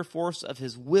just the sheer force of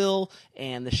his will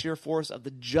and the sheer force of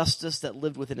the justice that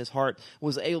lived within his heart,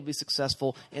 was able to be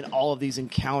successful in all of these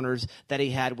encounters that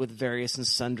he had with various and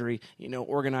sundry,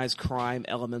 organized crime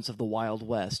elements of the Wild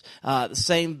West. The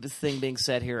same thing being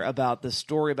said here about the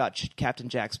story about Captain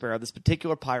Jack Sparrow, this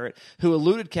particular pirate who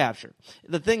eluded capture.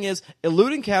 The thing is,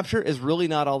 eluding capture is really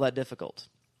not all that difficult.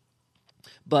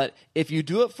 But if you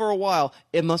do it for a while,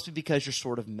 it must be because you're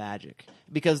sort of magic.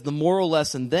 Because the moral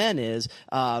lesson then is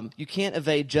you can't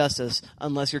evade justice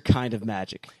unless you're kind of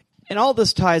magic. And all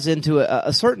this ties into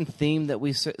a certain theme that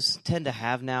we tend to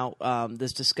have now,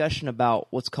 this discussion about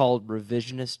what's called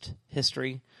revisionist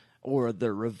history, or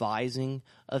the revising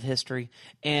of history.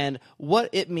 And what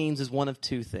it means is one of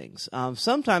two things.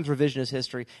 Sometimes revisionist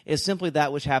history is simply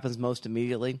that which happens most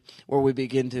immediately, where we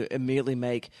begin to immediately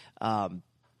make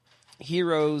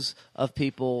heroes of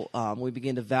people. We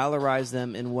begin to valorize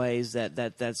them in ways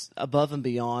that's above and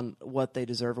beyond what they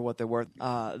deserve or what they're worth.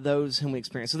 Those whom we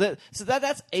experience. So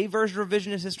that's a version of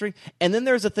revisionist history. And then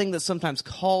there's a thing that's sometimes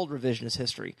called revisionist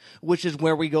history, which is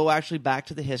where we go actually back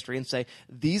to the history and say,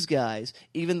 these guys,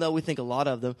 even though we think a lot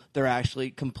of them, they're actually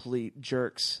complete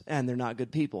jerks and they're not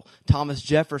good people. Thomas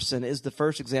Jefferson is the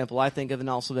first example I think of,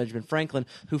 and also Benjamin Franklin,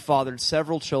 who fathered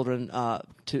several children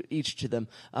to them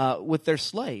with their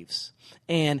slaves.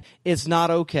 And it's not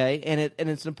okay, and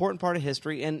it's an important part of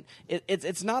history, and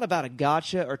it's not about a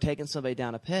gotcha or taking somebody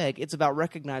down a peg. It's about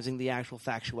recognizing the actual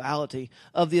factuality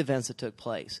of the events that took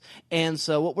place. And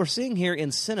so what we're seeing here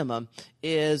in cinema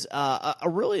is a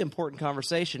really important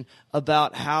conversation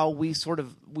about how we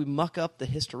muck up the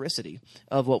historicity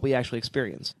of what we actually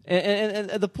experience. And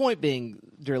the point being,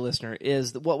 dear listener,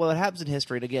 is that what happens in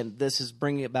history, and again, this is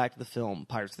bringing it back to the film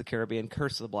Pirates of the Caribbean,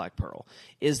 Curse of the Black Pearl,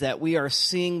 is that we are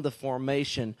seeing the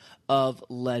formation of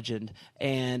legend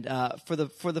and for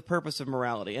the purpose of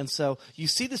morality. And so you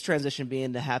see this transition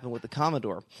beginning to happen with the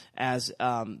Commodore as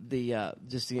the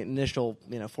initial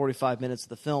 45 minutes of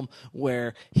the film,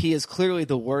 where he is clearly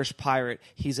the worst pirate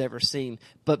he's ever seen.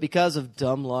 But because of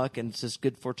dumb luck and just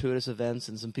good fortuitous events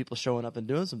and some people showing up and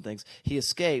doing some things, he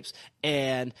escapes,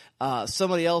 and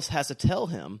somebody else has to tell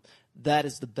him that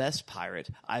is the best pirate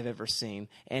I've ever seen,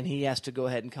 and he has to go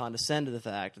ahead and condescend to the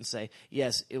fact and say,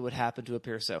 yes, it would happen to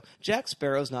appear so. Jack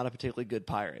Sparrow's not a particularly good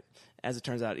pirate, as it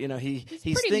turns out. He's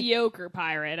pretty mediocre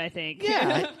pirate, I think.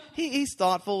 Yeah, he's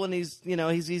thoughtful, and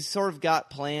he's sort of got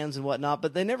plans and whatnot,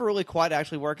 but they never really quite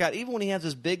actually work out. Even when he has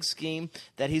this big scheme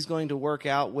that he's going to work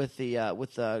out with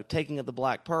the taking of the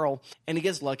Black Pearl, and he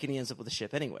gets lucky and he ends up with a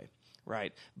ship anyway,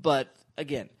 right? But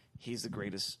again, he's the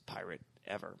greatest pirate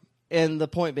ever. And the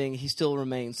point being, he still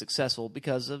remains successful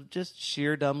because of just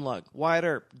sheer dumb luck. Wyatt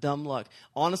Earp, dumb luck.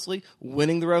 Honestly,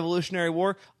 winning the Revolutionary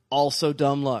War, also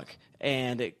dumb luck.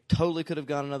 And it totally could have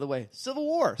gone another way. Civil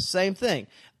War, same thing.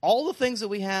 All the things that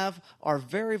we have are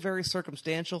very, very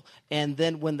circumstantial. And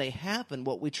then when they happen,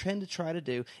 what we tend to try to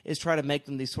do is try to make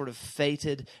them these sort of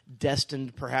fated,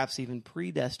 destined, perhaps even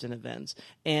predestined events.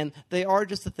 And they are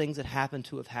just the things that happen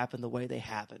to have happened the way they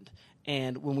happened.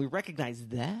 And when we recognize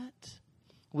that,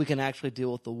 we can actually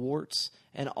deal with the warts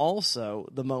and also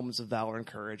the moments of valor and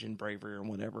courage and bravery and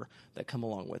whatever that come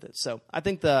along with it. So I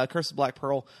think the Curse of Black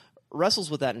Pearl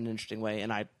wrestles with that in an interesting way,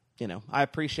 and I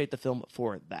appreciate the film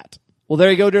for that. Well,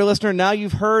 there you go, dear listener. Now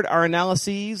you've heard our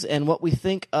analyses and what we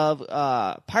think of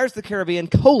Pirates of the Caribbean,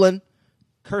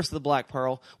 Curse of the Black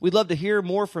Pearl. We'd love to hear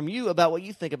more from you about what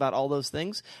you think about all those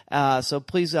things. So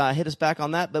please hit us back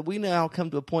on that. But we now come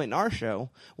to a point in our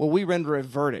show where we render a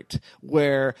verdict,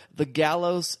 where the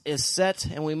gallows is set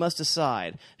and we must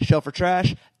decide, shell for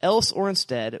trash, else or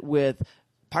instead, with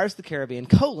Pirates of the Caribbean,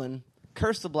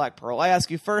 Curse of the Black Pearl. I ask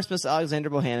you first, Miss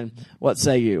Alexandra Bohannon, what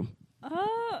say you?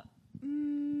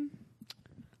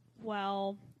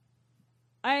 Well,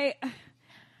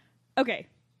 okay,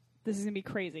 this is going to be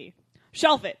crazy.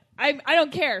 Shelf it. I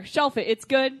don't care. Shelf it. It's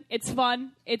good. It's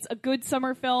fun. It's a good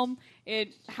summer film.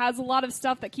 It has a lot of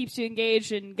stuff that keeps you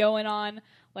engaged and going on.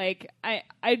 Like I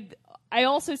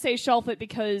also say shelf it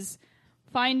because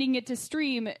finding it to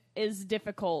stream is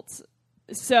difficult.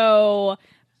 So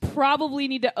probably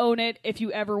need to own it if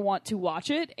you ever want to watch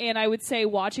it. And I would say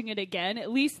watching it again,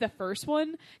 at least the first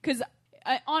one, because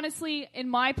honestly, in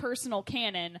my personal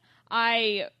canon,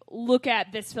 I look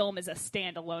at this film as a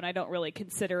standalone. I don't really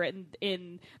consider it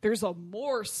in there's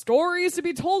more stories to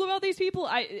be told about these people.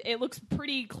 It looks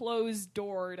pretty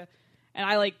closed-doored, and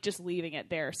I like just leaving it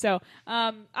there. So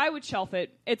I would shelf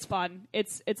it. It's fun.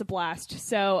 It's a blast.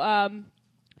 So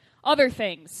other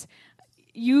things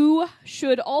you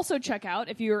should also check out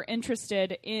if you're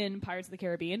interested in Pirates of the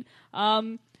Caribbean.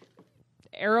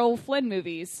 Errol Flynn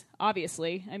movies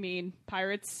obviously. I mean,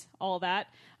 pirates, all that.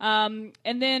 And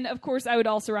then, of course, I would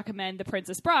also recommend The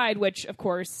Princess Bride, which, of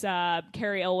course,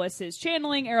 Carrie Elwes is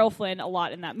channeling Errol Flynn a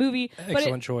lot in that movie.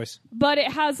 Excellent choice. But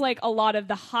it has, like, a lot of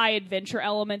the high adventure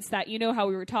elements that, you know how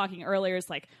we were talking earlier, is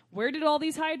like, where did all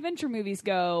these high adventure movies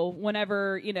go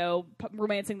whenever, you know,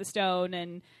 Romancing the Stone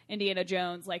and Indiana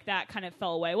Jones, like, that kind of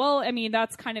fell away. Well, I mean,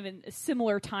 that's kind of in a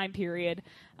similar time period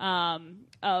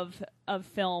of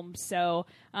film. So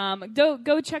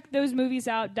go check those movies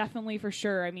out, definitely, for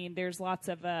sure. I mean, there's lots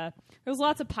of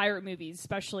pirate movies,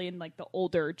 especially in like the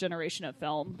older generation of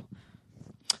film.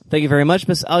 Thank you very much,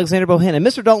 Miss Alexander Bohannon.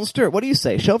 Mr. Dalton Stewart, what do you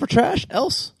say? Shelf or trash,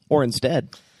 else or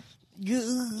instead?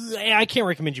 I can't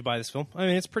recommend you buy this film. I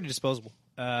mean, it's pretty disposable.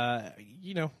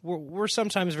 You know, we're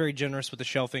sometimes very generous with the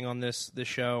shelving on this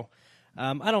show.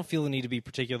 I don't feel the need to be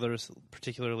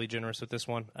particularly generous with this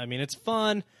one. I mean, it's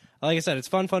fun. Like I said, it's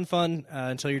fun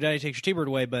until your daddy takes your T-Bird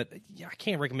away, but yeah, I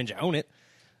can't recommend you own it.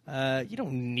 You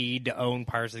don't need to own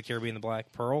Pirates of the Caribbean: The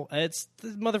Black Pearl. It's the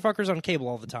motherfuckers on cable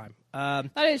all the time.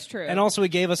 That is true. And also, it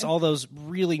gave us all those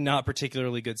really not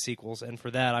particularly good sequels, and for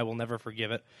that, I will never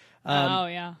forgive it. Oh,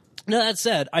 yeah. No, that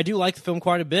said, I do like the film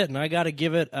quite a bit, and I got to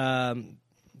give it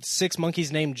 6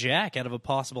 monkeys named Jack out of a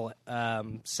possible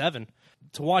 7.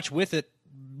 To watch with it,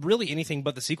 really anything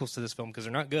but the sequels to this film, because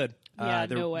they're not good. Yeah,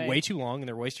 they're no way. way too long, and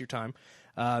they're a waste of your time.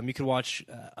 You could watch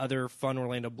other fun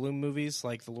Orlando Bloom movies,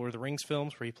 like the Lord of the Rings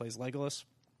films, where he plays Legolas.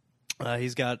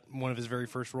 He's got one of his very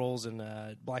first roles in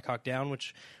Black Hawk Down,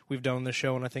 which we've done on this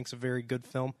show, and I think is a very good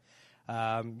film.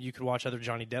 You could watch other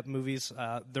Johnny Depp movies.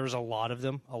 There's a lot of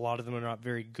them. A lot of them are not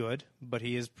very good, but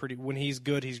he is pretty. When he's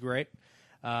good, he's great.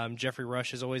 Jeffrey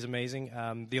Rush is always amazing.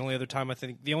 The only time I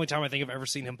think I've ever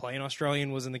seen him play an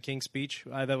Australian was in The King's Speech.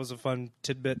 That was a fun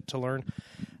tidbit to learn.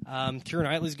 Keira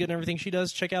Knightley's good in everything she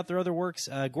does. Check out their other works.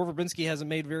 Gore Verbinski hasn't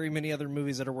made very many other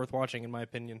movies that are worth watching, in my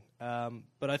opinion.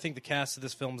 But I think the cast of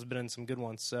this film has been in some good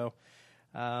ones. So,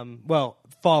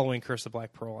 following Curse of the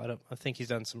Black Pearl, I think he's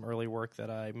done some early work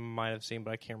that I might have seen,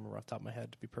 but I can't remember off the top of my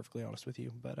head, to be perfectly honest with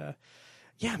you. But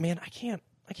yeah, man, I can't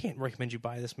recommend you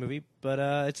buy this movie, but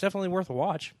it's definitely worth a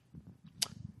watch.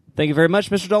 Thank you very much,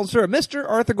 Mr. Dalton Stewart. Mr.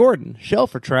 Arthur Gordon,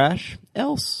 shelf or trash,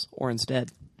 else or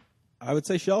instead? I would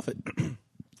say shelf it.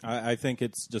 I think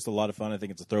it's just a lot of fun. I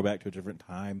think it's a throwback to a different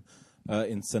time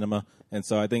in cinema, and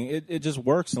so I think it just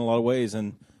works in a lot of ways.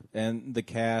 And the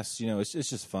cast, you know, it's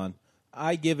just fun.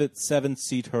 I give it 7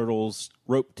 sea turtles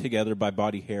roped together by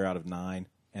body hair out of 9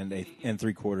 and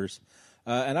 3/4.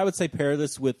 And I would say pair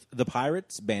this with The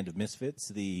Pirates, Band of Misfits,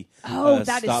 the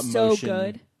that is so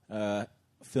stop-motion good.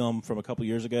 Film from a couple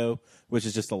years ago, which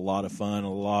is just a lot of fun,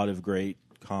 a lot of great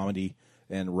comedy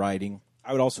and writing.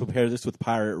 I would also pair this with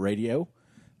Pirate Radio,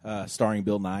 starring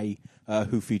Bill Nighy,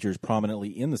 who features prominently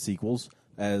in the sequels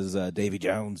as Davy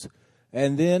Jones.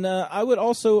 And then I would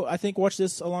also, I think, watch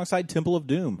this alongside Temple of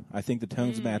Doom. I think the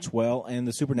tones match well, and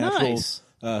the supernatural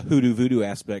hoodoo voodoo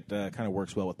aspect kind of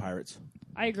works well with Pirates.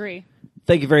 I agree.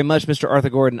 Thank you very much, Mr. Arthur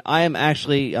Gordon. I am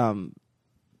actually, I'm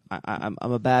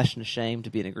abashed and ashamed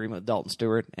to be in agreement with Dalton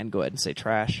Stewart and go ahead and say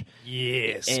trash.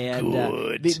 Yes, and,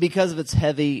 good. Because of its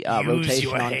heavy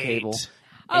rotation on cable.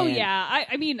 Oh, yeah.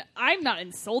 I mean, I'm not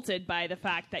insulted by the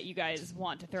fact that you guys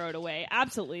want to throw it away.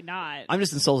 Absolutely not. I'm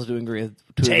just insulted to agree with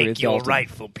Take your Dalton.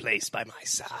 rightful place by my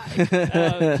side.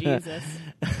 Oh, Jesus.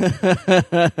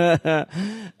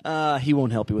 He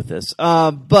won't help you with this.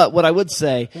 But what I would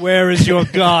say... Where is your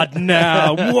God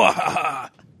now?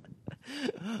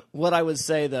 What I would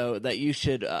say, though, that you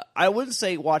should... I wouldn't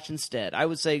say watch instead. I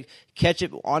would say catch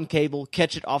it on cable,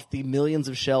 catch it off the millions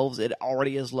of shelves it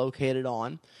already is located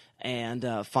on, and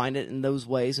find it in those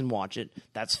ways and watch it.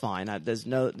 That's fine.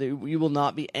 You will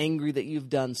not be angry that you've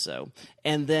done so.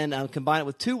 And then combine it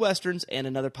with 2 Westerns and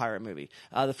another pirate movie.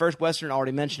 The first Western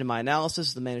already mentioned in my analysis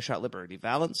is The Man Who Shot Liberty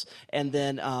Valance, and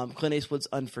then Clint Eastwood's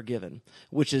Unforgiven,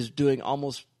 which is doing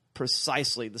almost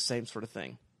precisely the same sort of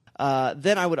thing.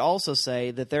 Then I would also say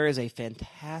that there is a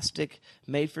fantastic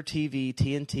made-for-TV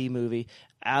TNT movie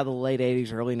out of the late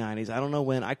 80s, early 90s. I don't know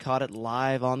when. I caught it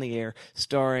live on the air,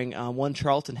 starring one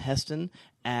Charlton Heston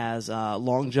as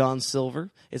Long John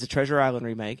Silver. It's a Treasure Island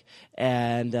remake.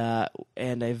 And a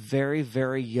very,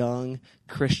 very young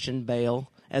Christian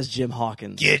Bale as Jim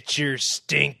Hawkins. Get your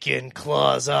stinking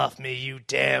claws off me, you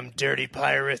damn dirty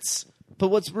pirates. But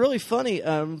what's really fun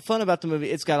about the movie,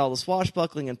 it's got all the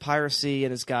swashbuckling and piracy,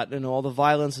 and it's got all the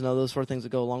violence and all those sort of things that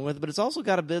go along with it. But it's also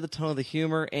got a bit of the tone of the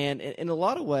humor, and in a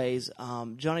lot of ways,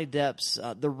 Johnny Depp's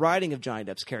the writing of Johnny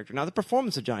Depp's character, now the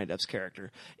performance of Johnny Depp's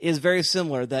character, is very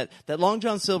similar. That Long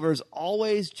John Silver is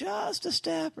always just a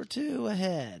step or 2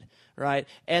 ahead. right?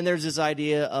 And there's this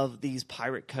idea of these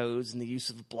pirate codes and the use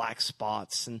of black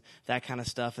spots and that kind of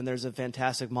stuff. And there's a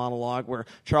fantastic monologue where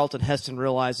Charlton Heston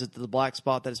realizes that the black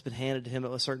spot that has been handed to him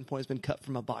at a certain point has been cut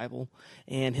from a Bible.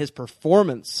 And his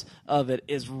performance of it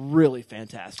is really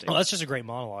fantastic. Well, that's just a great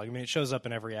monologue. I mean, it shows up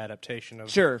in every adaptation of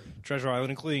Treasure Island,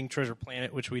 including Treasure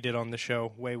Planet, which we did on the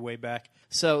show way back.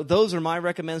 So those are my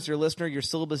recommends to your listener. Your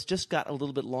syllabus just got a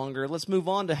little bit longer. Let's move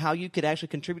on to how you could actually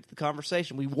contribute to the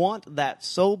conversation. We want that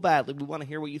so badly. We want to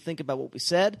hear what you think about what we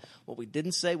said, what we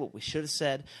didn't say, what we should have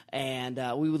said, and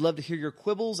we would love to hear your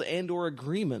quibbles and or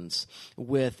agreements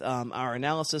with our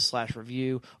analysis /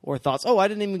 review or thoughts. Oh, I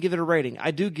didn't even give it a rating.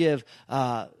 I do give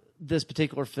this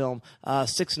particular film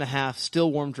 6.5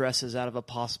 still warm dresses out of a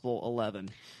possible 11.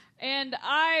 And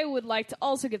I would like to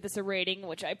also give this a rating,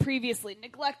 which I previously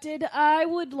neglected. I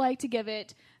would like to give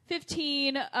it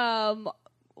 15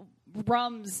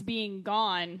 rums being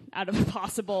gone out of a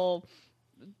possible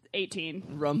 18.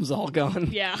 Rum's all gone.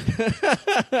 Yeah.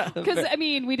 Because, I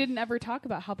mean, we didn't ever talk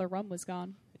about how the rum was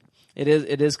gone. It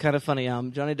is kind of funny.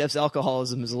 Johnny Depp's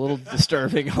alcoholism is a little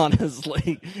disturbing,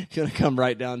 honestly, if you want to come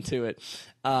right down to it.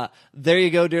 There you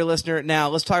go, dear listener. Now,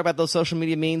 let's talk about those social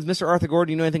media means. Mr. Arthur Gordon,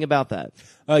 do you know anything about that?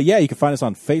 Yeah, you can find us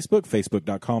on Facebook,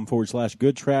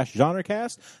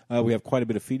 facebook.com/GoodTrashGenreCast. We have quite a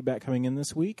bit of feedback coming in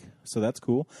this week, so that's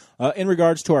cool. In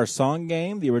regards to our song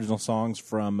game, the original songs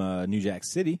from New Jack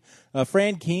City,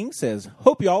 Fran King says,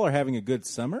 hope y'all are having a good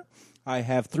summer. I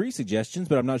have 3 suggestions,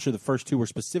 but I'm not sure the first 2 were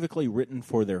specifically written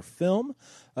for their film.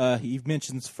 He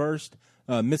mentions first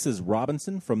Mrs.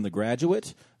 Robinson from The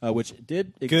Graduate, which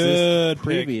did exist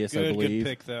previous, I believe. Good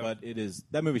pick, though. But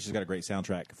that movie's just got a great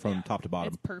soundtrack from top to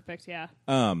bottom. It's perfect, yeah.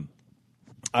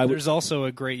 There's also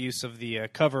a great use of the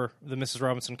cover, the Mrs.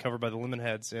 Robinson cover by the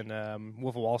Lemonheads in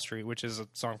Wolf of Wall Street, which is a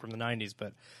song from the 90s,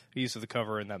 but the use of the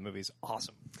cover in that movie is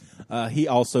awesome. He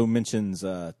also mentions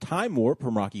Time Warp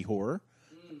from Rocky Horror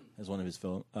as one of his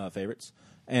film favorites.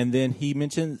 And then he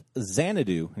mentions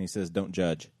Xanadu, and he says, don't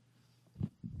judge.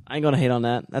 I ain't going to hate on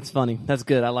that. That's funny. That's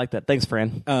good. I like that. Thanks,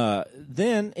 Fran.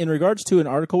 Then, in regards to an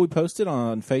article we posted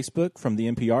on Facebook from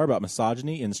the NPR about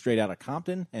misogyny in Straight Outta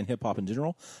Compton and hip-hop in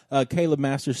general, Caleb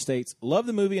Masters states, love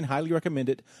the movie and highly recommend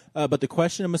it, but the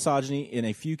question of misogyny in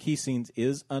a few key scenes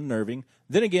is unnerving.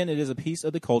 Then again, it is a piece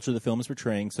of the culture the film is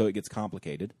portraying, so it gets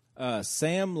complicated.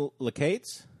 Sam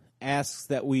Lacates asks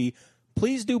that we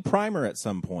please do Primer at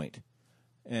some point.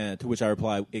 To which I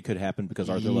reply, it could happen because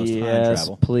Arthur loves time travel. Yes,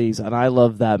 please. And I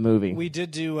love that movie. We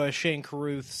did do Shane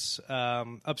Carruth's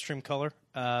Upstream Color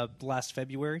last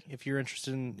February, if you're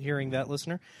interested in hearing that,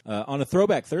 listener. On a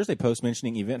Throwback Thursday post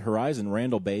mentioning Event Horizon,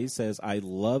 Randall Bays says, I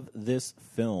love this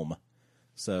film.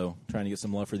 So, trying to get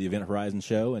some love for the Event Horizon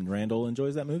show, and Randall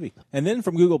enjoys that movie. And then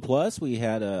from Google Plus, we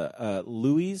had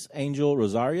Luis Angel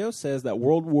Rosario says that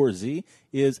World War Z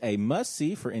is a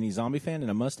must-see for any zombie fan and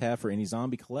a must-have for any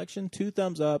zombie collection. 2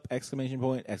 thumbs up, exclamation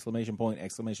point, exclamation point,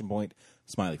 exclamation point,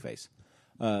 smiley face.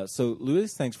 So,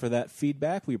 Luis, thanks for that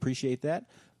feedback. We appreciate that.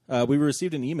 We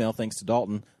received an email, thanks to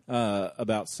Dalton,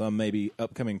 about some maybe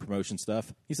upcoming promotion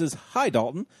stuff. He says, hi,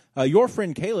 Dalton. Your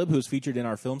friend Caleb, who is featured in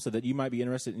our film, said that you might be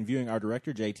interested in viewing our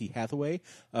director, J.T. Hathaway,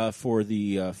 for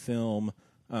the film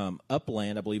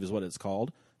Upland, I believe is what it's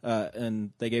called.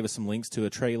 And they gave us some links to a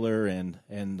trailer and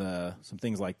some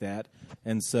things like that.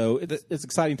 And so it's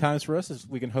exciting times for us as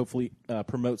we can hopefully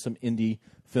promote some indie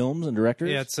films and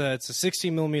directors. Yeah, it's a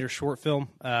 16mm short film.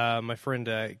 My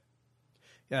friend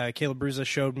Caleb Bruza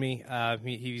showed me.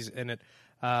 He's in it.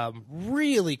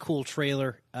 Really cool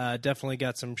trailer. Definitely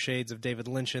got some shades of David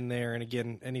Lynch in there. And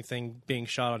again, anything being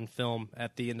shot on film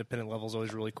at the independent level is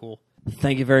always really cool.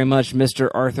 Thank you very much, Mr.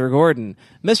 Arthur Gordon.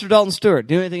 Mr. Dalton Stewart,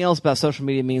 do you know anything else about social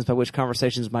media means by which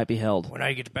conversations might be held? When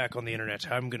I get back on the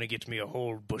internet, I'm going to get me a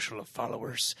whole bushel of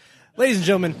followers. Ladies and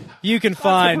gentlemen, you can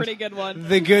find pretty good one.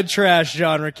 the Good Trash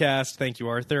Genre Cast, thank you,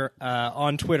 Arthur,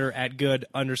 on Twitter at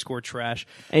good_trash.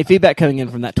 Any feedback coming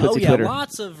in from that Twitter?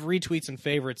 Lots of retweets and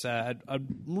favorites,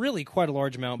 really quite a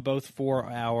large amount, both for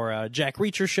our Jack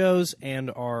Reacher shows and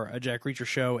our Jack Reacher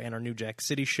show and our New Jack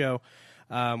City show.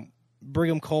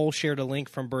 Brigham Cole shared a link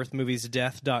from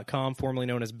birthmoviesdeath.com, formerly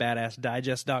known as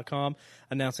badassdigest.com,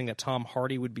 announcing that Tom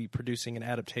Hardy would be producing an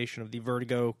adaptation of the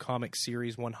Vertigo comic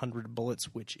series 100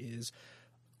 Bullets, which is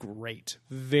great.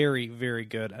 Very, very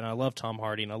good. And I love Tom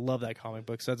Hardy, and I love that comic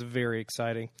book, so that's very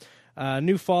exciting.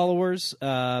 New followers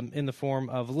in the form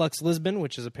of Lux Lisbon,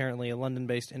 which is apparently a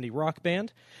London-based indie rock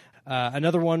band.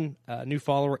 Another one, new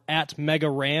follower, at Mega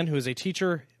Ran, who is a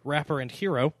teacher, rapper, and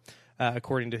hero,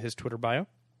 according to his Twitter bio.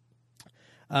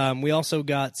 We also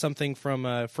got something from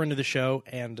a friend of the show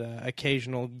and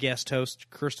occasional guest host,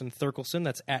 Kirsten Thurkelson.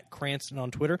 That's at Cranston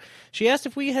on Twitter. She asked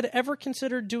if we had ever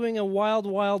considered doing a Wild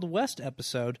Wild West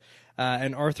episode,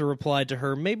 and Arthur replied to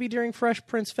her, maybe during Fresh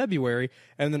Prince February,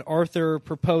 and then Arthur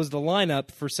proposed a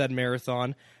lineup for said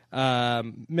marathon,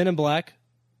 Men in Black,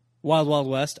 Wild Wild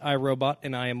West, I, Robot,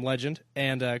 and I Am Legend,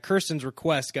 and Kirsten's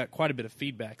request got quite a bit of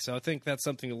feedback, so I think that's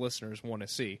something the listeners want to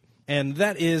see. And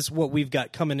that is what we've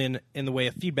got coming in the way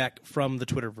of feedback from the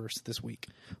Twitterverse this week.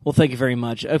 Well, thank you very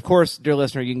much. Of course, dear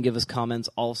listener, you can give us comments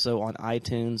also on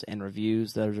iTunes and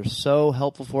reviews. Those are so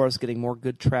helpful for us getting more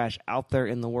good trash out there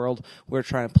in the world. We're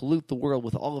trying to pollute the world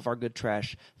with all of our good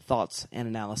trash thoughts and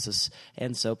analysis.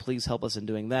 And so please help us in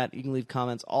doing that. You can leave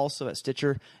comments also at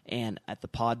Stitcher and at the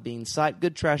Podbean site,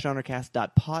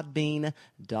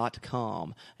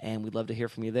 goodtrashgenrecast.podbean.com. And we'd love to hear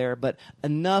from you there. But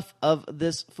enough of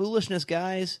this foolishness,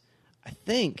 guys. I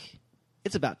think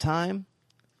it's about time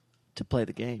to play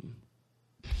the game.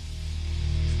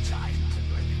 Time to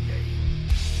play the game.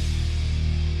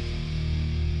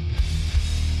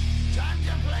 Time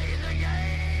to play the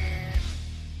game.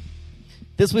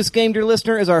 This week's game, dear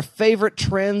listener, is our favorite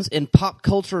trends in pop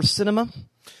culture cinema.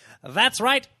 That's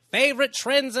right. Favorite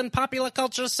trends in popular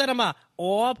culture cinema,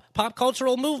 or pop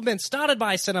cultural movements started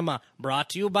by cinema. Brought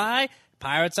to you by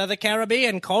Pirates of the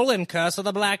Caribbean, Curse of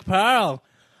the Black Pearl.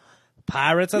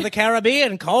 Pirates of the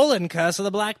Caribbean, Curse of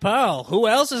the Black Pearl. Who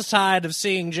else is tired of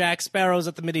seeing Jack Sparrows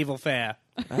at the medieval fair?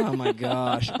 Oh, my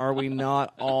gosh. Are we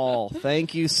not all?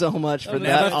 Thank you so much for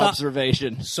that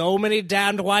observation. So many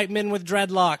damned white men with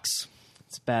dreadlocks.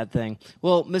 It's a bad thing.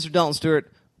 Well, Mr. Dalton Stewart,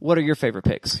 what are your favorite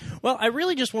picks? Well, I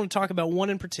really just want to talk about one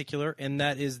in particular, and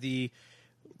that is the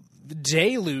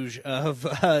deluge of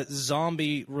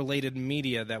zombie-related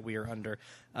media that we are under.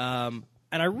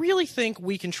 And I really think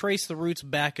we can trace the roots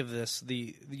back of this.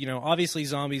 Obviously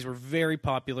zombies were very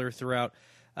popular throughout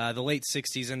the late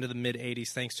 60s into the mid-80s,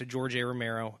 thanks to George A.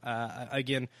 Romero.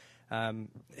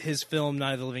 His film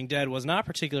Night of the Living Dead was not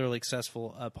particularly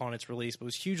successful upon its release, but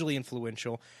was hugely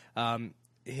influential.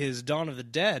 His Dawn of the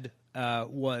Dead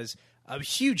was a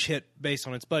huge hit based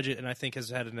on its budget, and I think has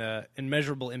had an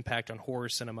immeasurable impact on horror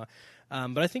cinema.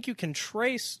 But I think you can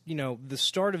trace, the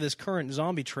start of this current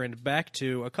zombie trend back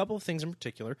to a couple of things in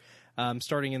particular,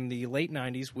 starting in the late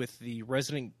 90s with the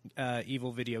Resident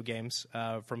Evil video games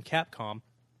from Capcom,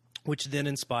 which then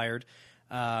inspired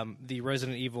the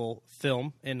Resident Evil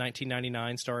film in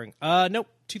 1999 starring,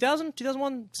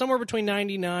 2001, somewhere between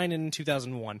 99 and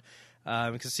 2001,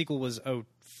 because the sequel was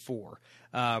 2004.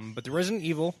 But the Resident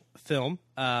Evil film,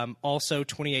 also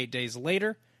 28 Days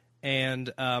Later, and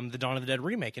the Dawn of the Dead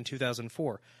remake in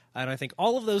 2004. And I think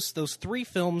all of those three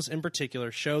films in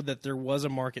particular showed that there was a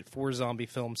market for zombie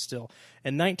films still.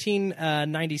 In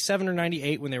 1997 or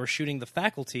 98, when they were shooting The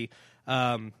Faculty,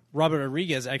 Robert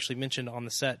Rodriguez actually mentioned on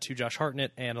the set to Josh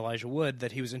Hartnett and Elijah Wood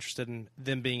that he was interested in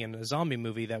them being in a zombie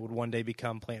movie that would one day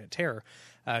become Planet Terror,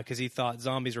 because he thought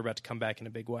zombies were about to come back in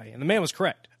a big way. And the man was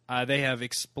correct. They have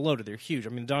exploded. They're huge. I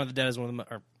mean, Dawn of the Dead is one of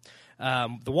the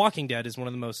The Walking Dead is one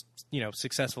of the most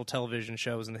successful television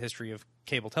shows in the history of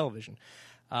cable television,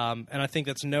 and I think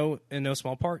that's in no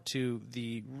small part to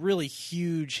the really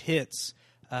huge hits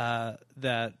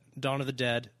that Dawn of the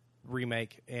Dead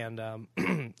remake and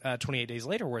 28 Days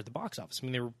Later were at the box office. I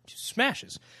mean, they were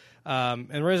smashes.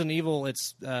 And Resident Evil,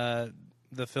 the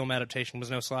film adaptation was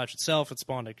no slouch itself. It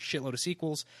spawned a shitload of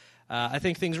sequels. I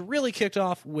think things really kicked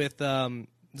off with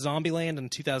Zombieland in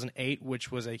 2008,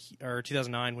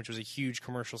 2009, which was a huge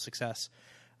commercial success.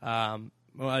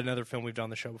 Another film we've done on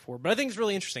the show before. But I think it's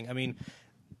really interesting. I mean,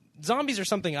 zombies are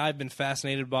something I've been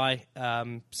fascinated by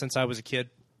since I was a kid.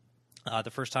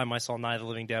 The first time I saw Night of the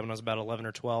Living Dead when I was about 11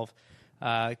 or 12.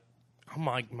 Oh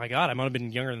my God, I might have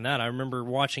been younger than that. I remember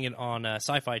watching it on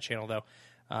Sci-Fi Channel, though,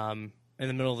 in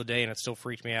the middle of the day, and it still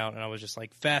freaked me out. And I was just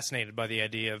fascinated by the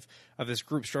idea of this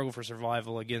group struggle for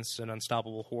survival against an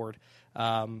unstoppable horde.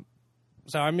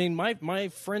 So, I mean, my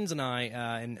friends and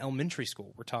I in elementary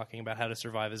school were talking about how to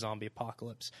survive a zombie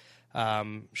apocalypse.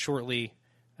 Shortly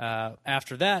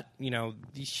after that,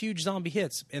 these huge zombie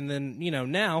hits. And then,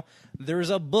 now there's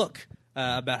a book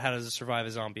about how to survive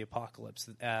a zombie apocalypse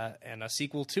and a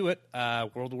sequel to it,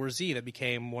 World War Z, that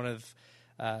became one of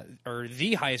or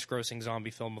the highest grossing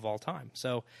zombie film of all time.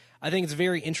 So I think it's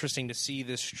very interesting to see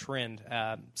this trend,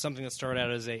 something that started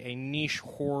out as a niche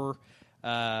horror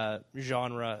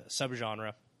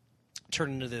subgenre,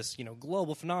 turn into this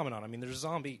global phenomenon. I mean, there's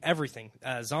zombie everything,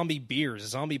 zombie beers,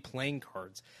 zombie playing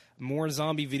cards, more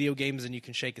zombie video games than you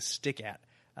can shake a stick at.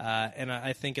 And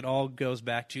I think it all goes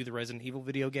back to the Resident Evil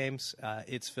video games,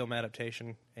 its film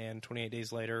adaptation, and 28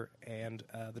 Days Later, and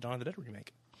the Dawn of the Dead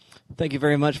remake. Thank you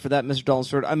very much for that, Mr. Dalton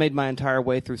Stewart. I made my entire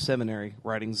way through seminary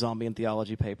writing zombie and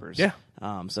theology papers. Yeah.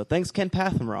 So thanks, Ken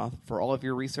Pathenroth, for all of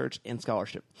your research and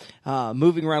scholarship.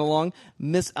 Moving right along,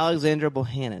 Miss Alexandra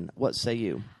Bohannon, what say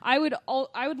you? I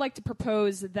would like to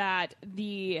propose that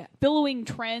the billowing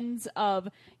trends of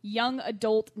young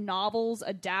adult novels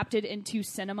adapted into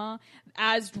cinema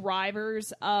as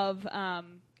drivers of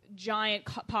giant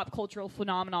pop cultural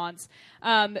phenomenons,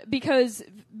 because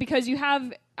you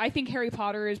have, I think Harry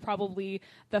Potter is probably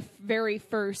the very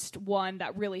first one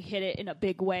that really hit it in a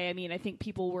big way. I mean, I think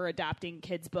people were adapting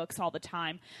kids' books all the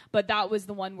time, but that was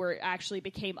the one where it actually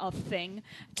became a thing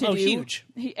to do. Huge.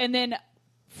 And then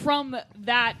from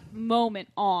that moment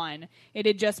on, it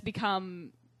had just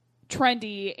become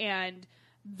trendy, and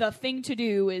the thing to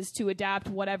do is to adapt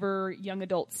whatever young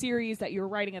adult series that you're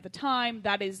writing at the time.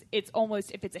 That is, it's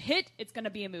almost, if it's a hit, it's going to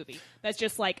be a movie. That's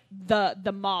just like the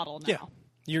model now. Yeah.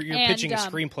 You're pitching a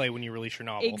screenplay when you release your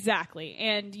novel. Exactly.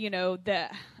 And,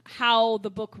 how the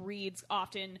book reads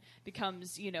often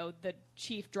becomes, the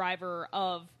chief driver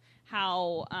of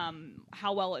how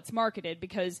well it's marketed,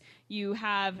 because you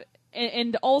have,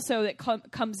 and also that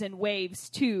comes in waves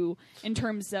too, in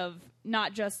terms of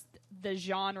not just the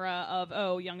genre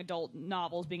of young adult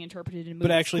novels being interpreted in movies,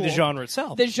 but actually the genre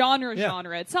itself. The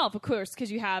genre itself, of course,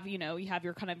 because you have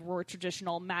your kind of more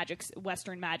traditional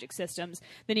Western magic systems.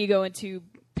 Then you go into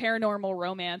paranormal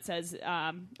romance, as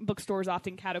bookstores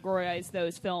often categorize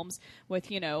those films, with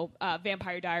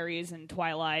Vampire Diaries and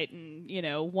Twilight and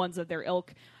ones of their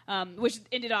ilk, which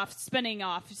ended off spinning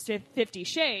off 50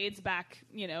 Shades back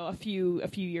a few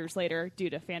years later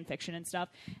due to fan fiction and stuff.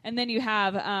 And then you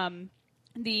have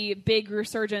the big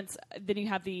resurgence. Then you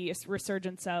have the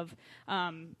resurgence of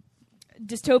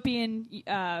dystopian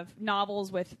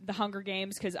novels with The Hunger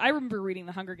Games, because I remember reading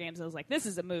The Hunger Games and I was like, this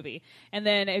is a movie, and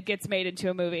then it gets made into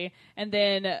a movie, and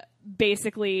then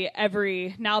basically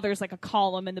now there's like a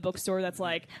column in the bookstore that's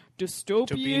like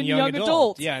dystopian young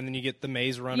adult. Yeah, and then you get The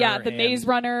Maze Runner. Yeah, Maze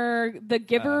Runner, The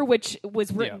Giver, which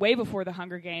was written way before The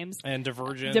Hunger Games, and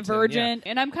Divergent.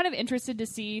 And I'm kind of interested to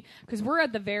see, because we're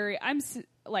at the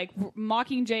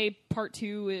Mockingjay Part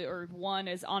 2 or 1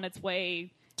 is on its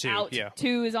way out.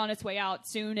 2 is on its way out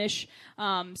soonish.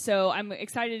 So I'm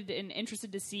excited and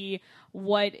interested to see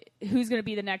who's going to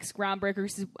be the next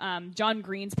groundbreaker. John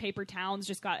Green's Paper Towns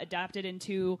just got adapted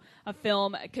into a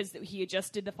film because he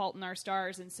just did The Fault in Our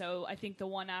Stars, and so I think the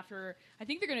one after, I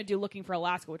think they're going to do Looking for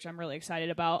Alaska, which I'm really excited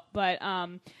about. But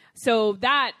so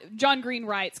that John Green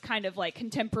writes kind of like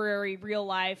contemporary, real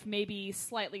life, maybe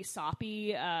slightly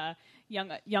soppy,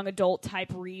 young adult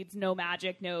type reads. No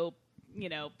magic, no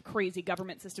crazy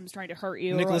government systems trying to hurt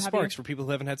you. Nicholas Sparks for people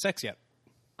who haven't had sex yet.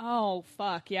 Oh,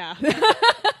 fuck, yeah.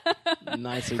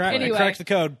 Nice. Anyway, cracked the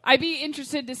code. I'd be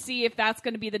interested to see if that's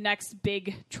going to be the next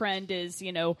big trend is,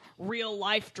 real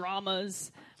life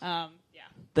dramas. Yeah.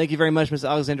 Thank you very much, Ms.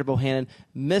 Alexandra Bohannon.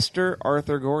 Mr.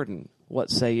 Arthur Gordon,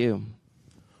 what say you?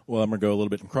 Well, I'm going to go a little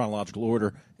bit in chronological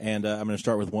order, and I'm going to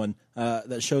start with one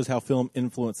that shows how film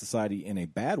influenced society in a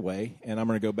bad way, and I'm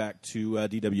going to go back to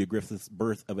D.W. Griffith's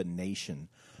Birth of a Nation,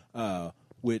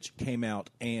 which came out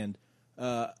in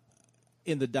the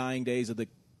dying days of the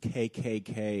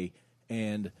KKK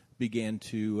and began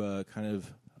to kind of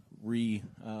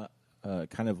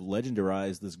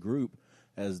legendarize this group,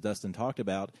 as Dustin talked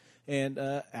about. And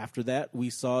after that, we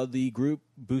saw the group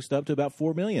boost up to about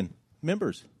 4 million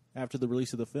members after the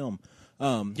release of the film.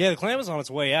 The Klan was on its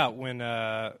way out when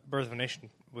Birth of a Nation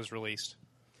was released.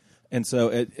 And so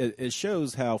it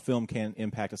shows how film can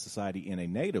impact a society in a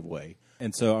negative way.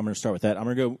 And so I'm going to start with that. I'm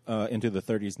going to go into the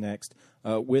 30s next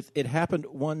with It Happened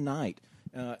One Night,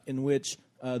 in which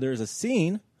there's a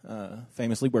scene,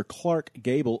 famously, where Clark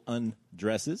Gable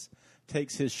undresses,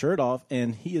 takes his shirt off,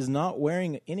 and he is not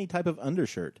wearing any type of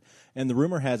undershirt. And the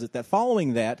rumor has it that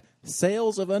following that,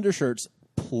 sales of undershirts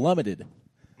plummeted.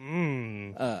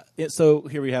 So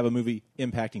here we have a movie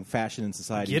impacting fashion in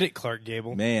society. Get it, Clark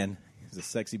Gable. Man, he's a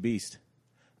sexy beast.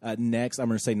 Next, I'm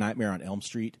going to say Nightmare on Elm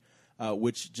Street,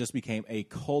 which just became a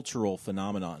cultural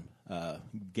phenomenon.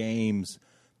 Games,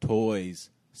 toys,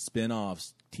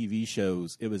 spin-offs, TV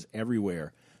shows. It was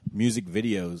everywhere. Music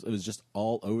videos. It was just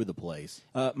all over the place.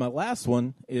 My last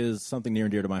one is something near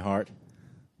and dear to my heart,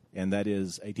 and that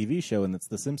is a TV show, and that's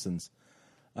The Simpsons.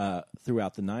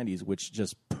 Throughout the 90s, which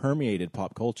just permeated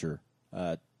pop culture,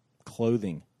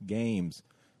 clothing, games,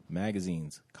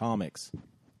 magazines, comics,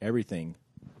 everything,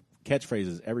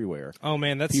 catchphrases everywhere. Oh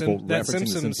man, that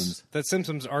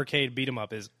Simpsons arcade beat 'em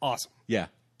up is awesome. Yeah.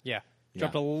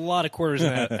 Dropped a lot of quarters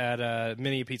in that at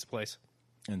many a pizza place.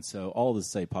 And so all this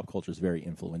to say, pop culture is very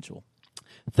influential.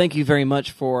 Thank you very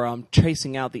much for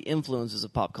tracing out the influences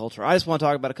of pop culture. I just want to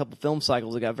talk about a couple film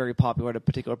cycles that got very popular at a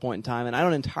particular point in time, and I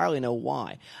don't entirely know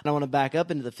why. And I want to back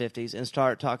up into the 50s and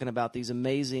start talking about these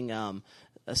amazing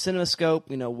CinemaScope,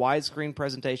 widescreen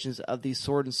presentations of these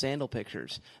sword and sandal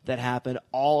pictures that happened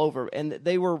all over. And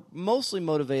they were mostly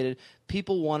motivated.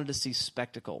 People wanted to see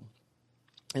spectacle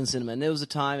in cinema, and it was a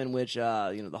time in which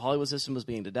the Hollywood system was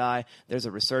beginning to die. There's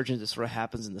a resurgence that sort of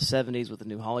happens in the 70s with the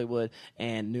New Hollywood,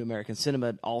 and New American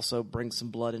Cinema also brings some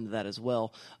blood into that as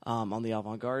well on the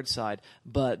avant-garde side.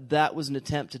 But that was an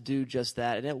attempt to do just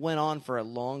that, and it went on for a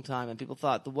long time, and people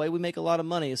thought the way we make a lot of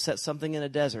money is set something in a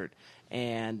desert.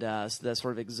 And so that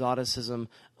sort of exoticism,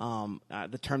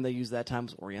 the term they used that time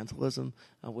was Orientalism,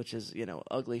 which is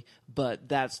ugly, but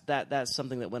that's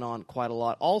something that went on quite a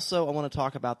lot. Also, I want to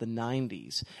talk about the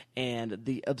 90s and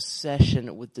the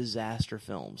obsession with disaster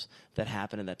films that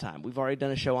happened at that time. We've already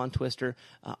done a show on Twister.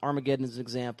 Armageddon is an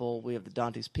example. We have the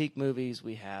Dante's Peak movies.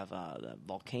 We have the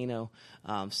Volcano,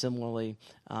 similarly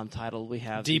titled. We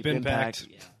have Deep Impact.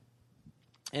 Yeah.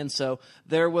 And so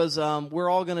there was, we're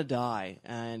all going to die,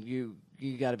 and you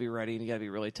got to be ready, and you got to be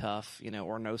really tough,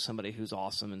 or know somebody who's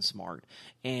awesome and smart.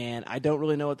 And I don't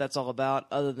really know what that's all about,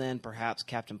 other than perhaps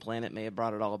Captain Planet may have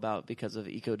brought it all about because of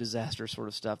eco-disaster sort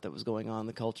of stuff that was going on in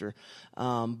the culture.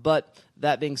 But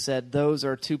that being said, those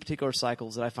are two particular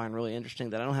cycles that I find really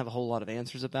interesting that I don't have a whole lot of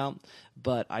answers about,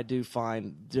 but I do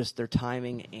find just their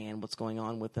timing and what's going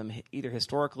on with them, either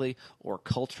historically or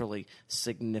culturally,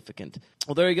 significant.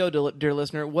 Well, there you go, dear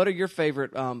listener. What are your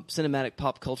favorite cinematic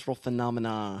pop cultural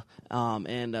phenomena?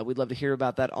 And we'd love to hear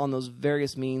about that on those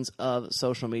various means of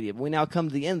social media. But we now come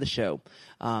to the end of the show,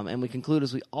 and we conclude,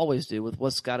 as we always do, with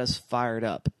what's got us fired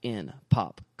up in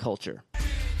pop culture.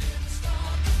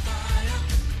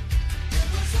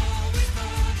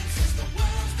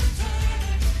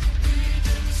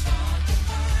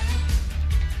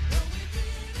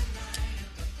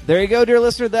 There you go, dear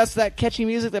listener. That's that catchy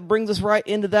music that brings us right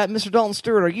into that. Mr. Dalton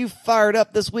Stewart, are you fired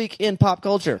up this week in pop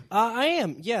culture? I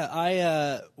am, yeah.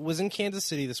 I was in Kansas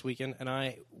City this weekend, and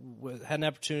I had an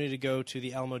opportunity to go to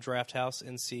the Alamo Drafthouse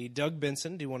and see Doug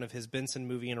Benson do one of his Benson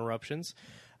movie interruptions.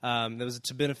 That was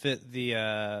to benefit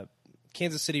the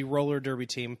Kansas City roller derby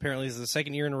team. Apparently, this is the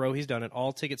second year in a row he's done it.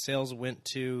 All ticket sales went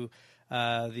to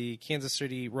the Kansas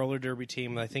City roller derby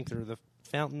team. I think they're the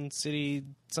Fountain City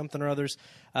something or others.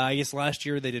 I guess last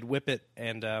year they did Whip It,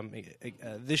 and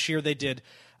this year they did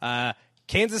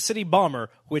Kansas City Bomber,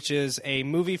 which is a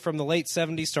movie from the late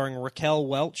 70s starring Raquel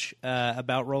Welch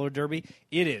about roller derby.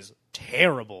 It is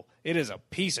terrible. It is a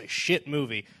piece of shit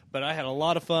movie, but I had a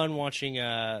lot of fun watching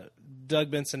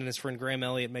Doug Benson and his friend Graham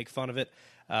Elliott make fun of it.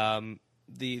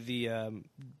 The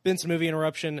Benson movie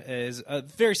interruption is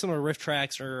very similar to Riff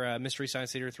Tracks or Mystery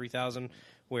Science Theater 3000,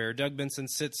 where Doug Benson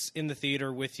sits in the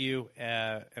theater with you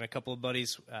and a couple of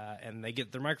buddies, and they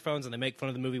get their microphones and they make fun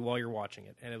of the movie while you're watching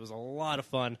it. And it was a lot of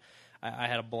fun. I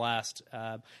had a blast.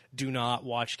 Do not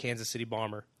watch Kansas City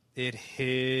Bomber. It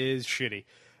is shitty.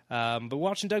 But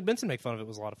watching Doug Benson make fun of it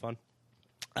was a lot of fun.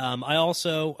 I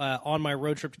also, on my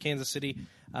road trip to Kansas City,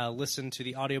 listened to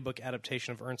the audiobook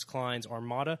adaptation of Ernst Cline's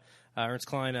Armada. Ernst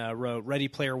Cline wrote Ready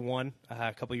Player One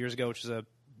a couple years ago, which is a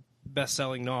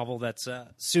best-selling novel that's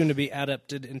soon to be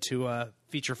adapted into a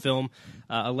feature film,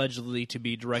 allegedly to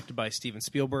be directed by Steven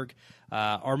Spielberg.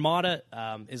 Armada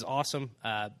is awesome.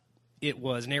 It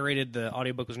was narrated, the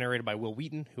audiobook was narrated by Will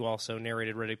Wheaton, who also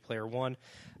narrated Ready Player One.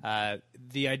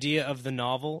 The idea of the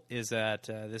novel is that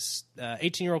this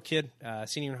 18-year-old kid,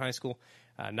 senior in high school,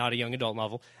 not a young adult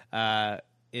novel,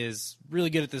 is really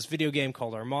good at this video game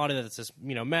called Armada. That's this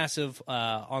massive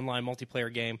online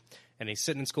multiplayer game. And he's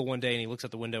sitting in school one day, and he looks out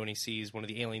the window, and he sees one of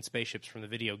the alien spaceships from the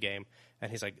video game.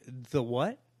 And he's like, the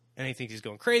what? And he thinks he's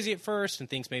going crazy at first, and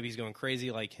thinks maybe he's going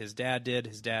crazy like his dad did.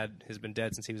 His dad has been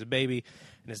dead since he was a baby,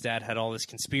 and his dad had all this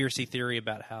conspiracy theory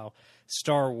about how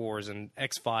Star Wars and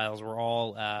X-Files were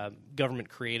all government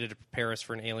created to prepare us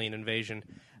for an alien invasion.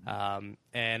 And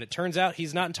it turns out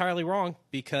he's not entirely wrong,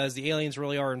 because the aliens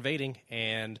really are invading,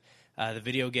 and the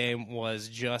video game was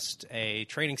just a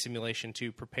training simulation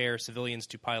to prepare civilians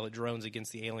to pilot drones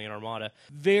against the alien armada.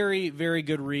 Very, very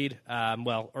good read.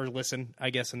 Or listen, I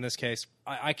guess, in this case.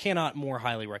 I cannot more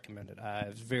highly recommend it.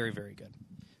 It's very, very good.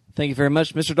 Thank you very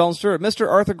much, Mr. Dalton Stewart. Mr.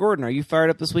 Arthur Gordon, are you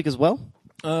fired up this week as well?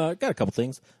 Got a couple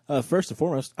things. First and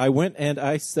foremost, I went and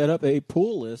I set up a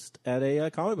pull list at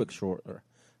a comic book store.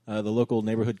 The local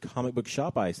neighborhood comic book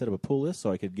shop. I set up a pull list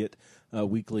so I could get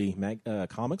weekly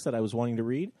comics that I was wanting to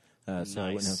read. So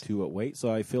I wouldn't have to wait.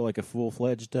 So I feel like a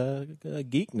full-fledged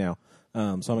geek now.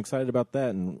 So I'm excited about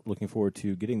that and looking forward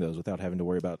to getting those without having to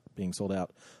worry about being sold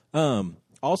out.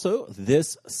 Also,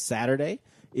 this Saturday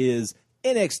is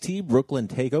NXT Brooklyn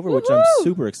Takeover, which I'm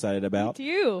super excited about. Me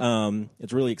too.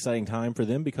 It's a really exciting time for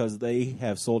them because they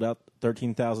have sold out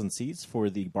 13,000 seats for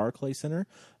the Barclays Center,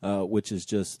 which is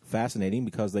just fascinating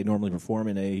because they normally perform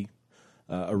in a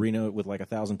arena with like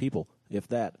 1,000 people, if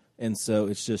that. And so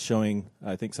it's just showing,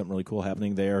 I think, something really cool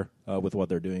happening there with what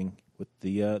they're doing with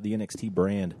the NXT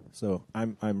brand. So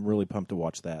I'm really pumped to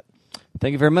watch that.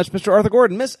 Thank you very much, Mr. Arthur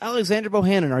Gordon. Miss Alexandra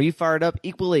Bohannon, are you fired up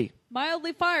equally?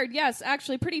 Mildly fired, yes,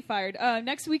 actually pretty fired.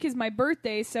 Next week is my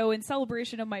birthday, so in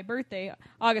celebration of my birthday,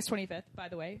 August 25th, by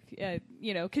the way,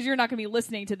 because you're not going to be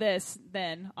listening to this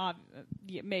then,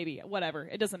 maybe, whatever,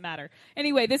 it doesn't matter.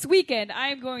 Anyway, this weekend,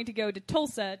 I'm going to go to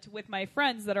Tulsa with my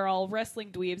friends that are all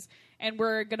wrestling dweebs, and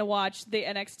we're going to watch the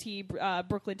NXT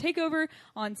Brooklyn Takeover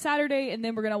on Saturday, and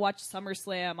then we're going to watch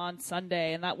SummerSlam on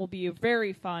Sunday, and that will be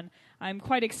very fun. I'm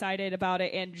quite excited about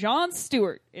it, and Jon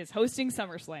Stewart is hosting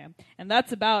SummerSlam, and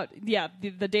that's about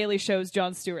the Daily Show's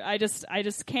Jon Stewart. I just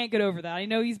can't get over that. I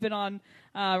know he's been on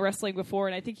wrestling before,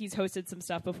 and I think he's hosted some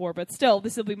stuff before, but still,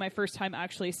 this will be my first time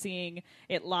actually seeing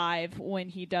it live when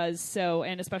he does so,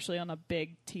 and especially on a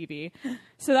big TV.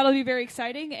 So that'll be very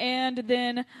exciting, and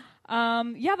then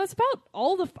that's about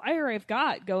all the fire I've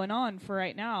got going on for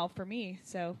right now for me.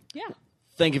 So yeah.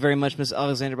 Thank you very much, Miss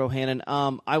Alexandra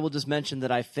Bohannon. I will just mention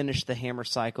that I finished the Hammer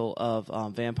cycle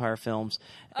of vampire films.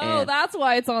 Oh, that's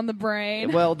why it's on the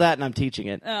brain. Well, that and I'm teaching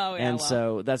it. Oh, yeah. And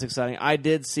so that's exciting. I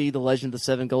did see The Legend of the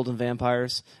Seven Golden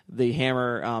Vampires, the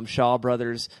Hammer Shaw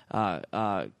Brothers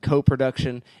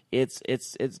co-production.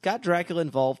 It's got Dracula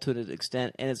involved to an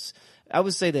extent, and I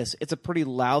would say this, it's a pretty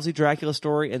lousy Dracula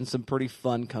story and some pretty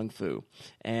fun kung fu.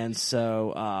 And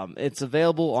so it's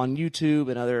available on YouTube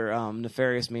and other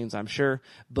nefarious means, I'm sure.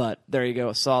 But there you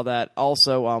go, saw that.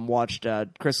 Also watched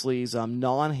Chris Lee's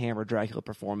non-Hammer Dracula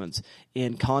performance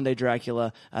in Conde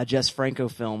Dracula, Jess Franco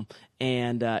film.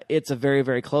 And it's a very,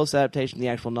 very close adaptation of the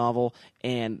actual novel.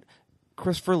 And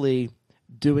Christopher Lee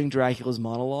doing Dracula's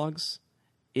monologues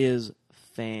is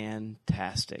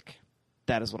fantastic.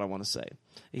 That is what I want to say.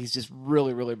 He's just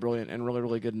really, really brilliant and really,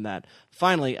 really good in that.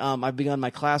 Finally, I've begun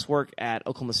my classwork at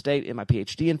Oklahoma State in my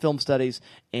PhD in film studies,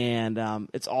 and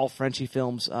it's all Frenchy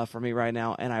films for me right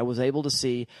now, and I was able to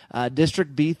see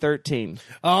District B13.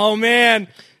 Oh, man.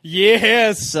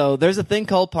 Yes. So there's a thing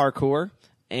called parkour.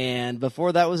 And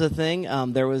before that was a thing,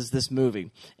 there was this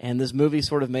movie. And this movie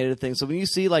sort of made it a thing. So when you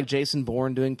see like Jason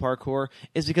Bourne doing parkour,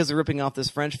 it's because they're ripping off this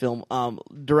French film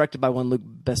directed by one Luc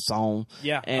Besson.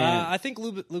 Yeah. And I think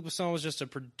Luc Besson was just a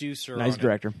producer. Nice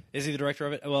director. Is he the director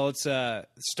of it? Well, it's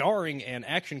starring and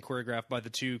action choreographed by the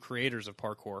two creators of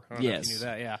parkour. I don't know if you knew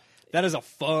that. Yeah. That is a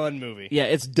fun movie. Yeah,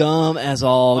 it's dumb as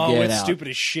all get out. Oh, it's stupid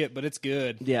as shit, but it's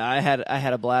good. Yeah, I had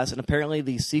a blast, and apparently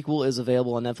the sequel is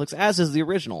available on Netflix, as is the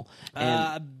original.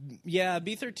 Yeah,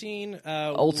 B13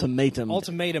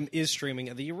 Ultimatum is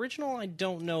streaming. The original, I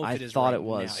don't know if it is. I thought right it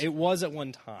was. now. It was at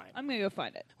one time. I'm gonna go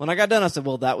find it. When I got done, I said,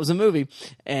 "Well, that was a movie,"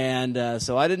 and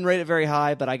so I didn't rate it very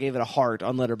high, but I gave it a heart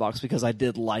on Letterboxd because I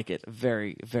did like it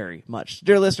very, very much.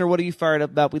 Dear listener, what are you fired up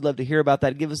about? We'd love to hear about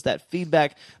that. Give us that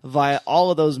feedback via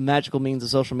all of those magical means of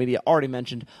social media already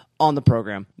mentioned on the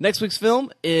program. Next week's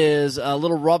film is a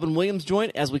little Robin Williams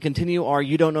joint as we continue our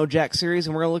You Don't Know Jack series,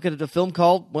 and we're going to look at a film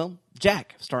called, well,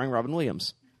 Jack, starring Robin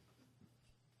Williams.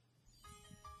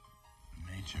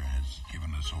 Nature has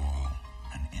given us all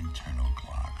an internal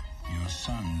clock. Your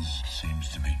son's seems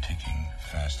to be ticking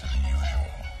faster than usual.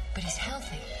 But he's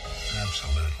healthy.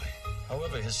 Absolutely.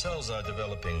 However, his cells are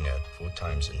developing at 4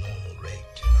 times the normal rate.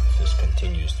 If this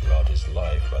continues throughout his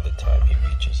life, by the time he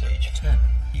reaches age 10,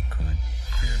 he could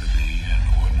appear to be an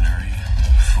ordinary,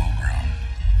 full-grown,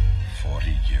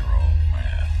 40-year-old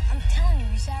man. I'm telling you,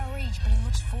 he's our age, but he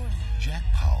looks 40. Jack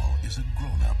Powell is a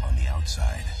grown-up on the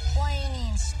outside. Why ain't he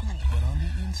in school? But on the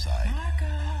inside,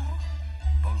 Marco.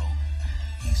 Bolo,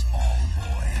 he's all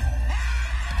boy.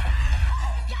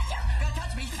 Don't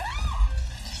touch me. I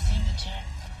think that Jack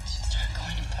should start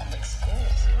going to public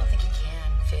schools. I don't think he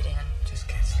can fit in. Just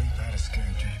can't sleep out of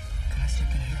scare dream. Can I sleep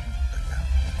in here? Yeah,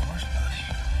 of course, buddy.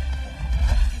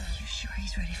 Are you sure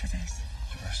he's ready for this?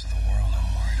 The rest of the world I'm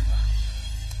worried about.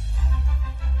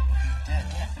 Dad.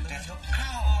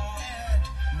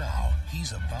 Now,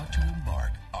 he's about to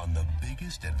embark on the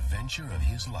biggest adventure of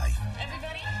his life.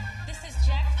 Everybody, this is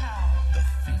Jack Powell. The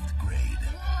 5th grade.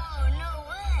 Whoa, no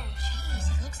way. Jeez,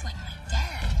 he looks like my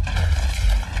dad.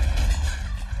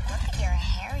 Look at your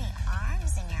hairy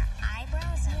arms and your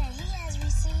eyebrows. Yeah, he has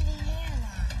receding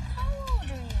hairline. How old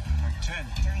are you? I'm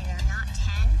 10. You're either not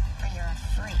 10 or you're a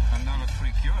freak. I'm not a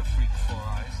freak. You're a freak, 4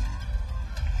 eyes.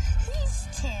 He's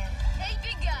 10. Hey,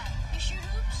 big guy, you shoot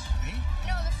hoops? Me?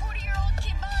 No, the 40-year-old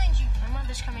kid behind you. My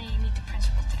mother's coming in to meet the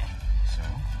principal today. So?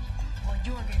 Well,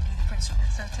 you're going to do the principal.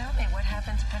 So tell me, what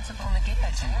happened to Principal Nagaya?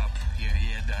 Yeah,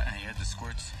 he had the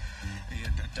squirts. He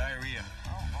had diarrhea.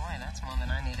 Oh, boy, that's more than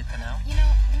I needed to know. You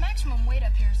know, the maximum weight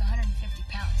up here is 150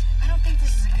 pounds. I don't think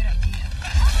this is a good idea.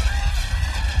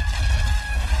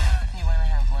 If you want to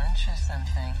have lunch or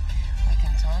something, we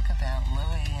can talk about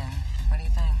Louis and what do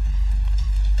you think?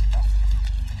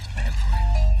 And for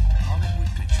it,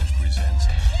 Hollywood Pictures presents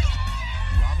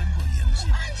Robin Williams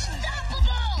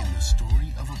Unstoppable! in the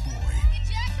story of a boy. Did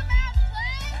Jack come out and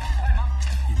play?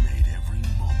 He made every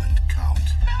moment count.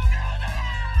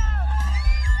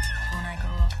 When I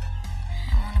grow up,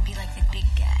 I want to be like the big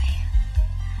guy.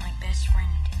 My best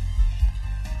friend,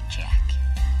 Jack.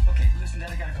 Okay, listen,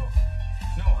 Dad, I gotta go.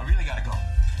 No, I really gotta go.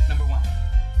 Number one.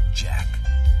 Jack.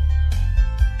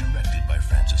 Directed by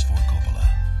Francis Ford Coppola.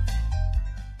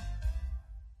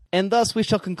 And thus we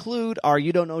shall conclude our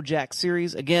You Don't Know Jack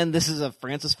series. Again, this is a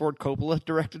Francis Ford Coppola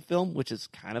directed film, which is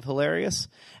kind of hilarious.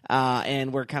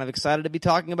 And we're kind of excited to be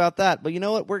talking about that. But you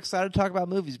know what? We're excited to talk about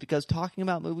movies because talking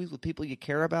about movies with people you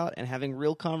care about and having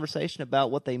real conversation about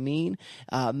what they mean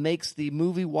makes the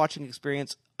movie watching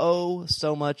experience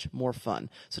so much more fun.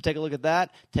 So take a look at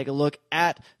that. Take a look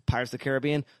at Pirates of the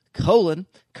Caribbean,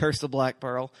 Curse the Black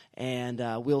Pearl. And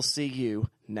we'll see you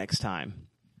next time.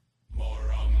 More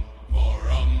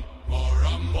rum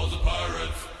for the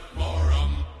pirates. More rum.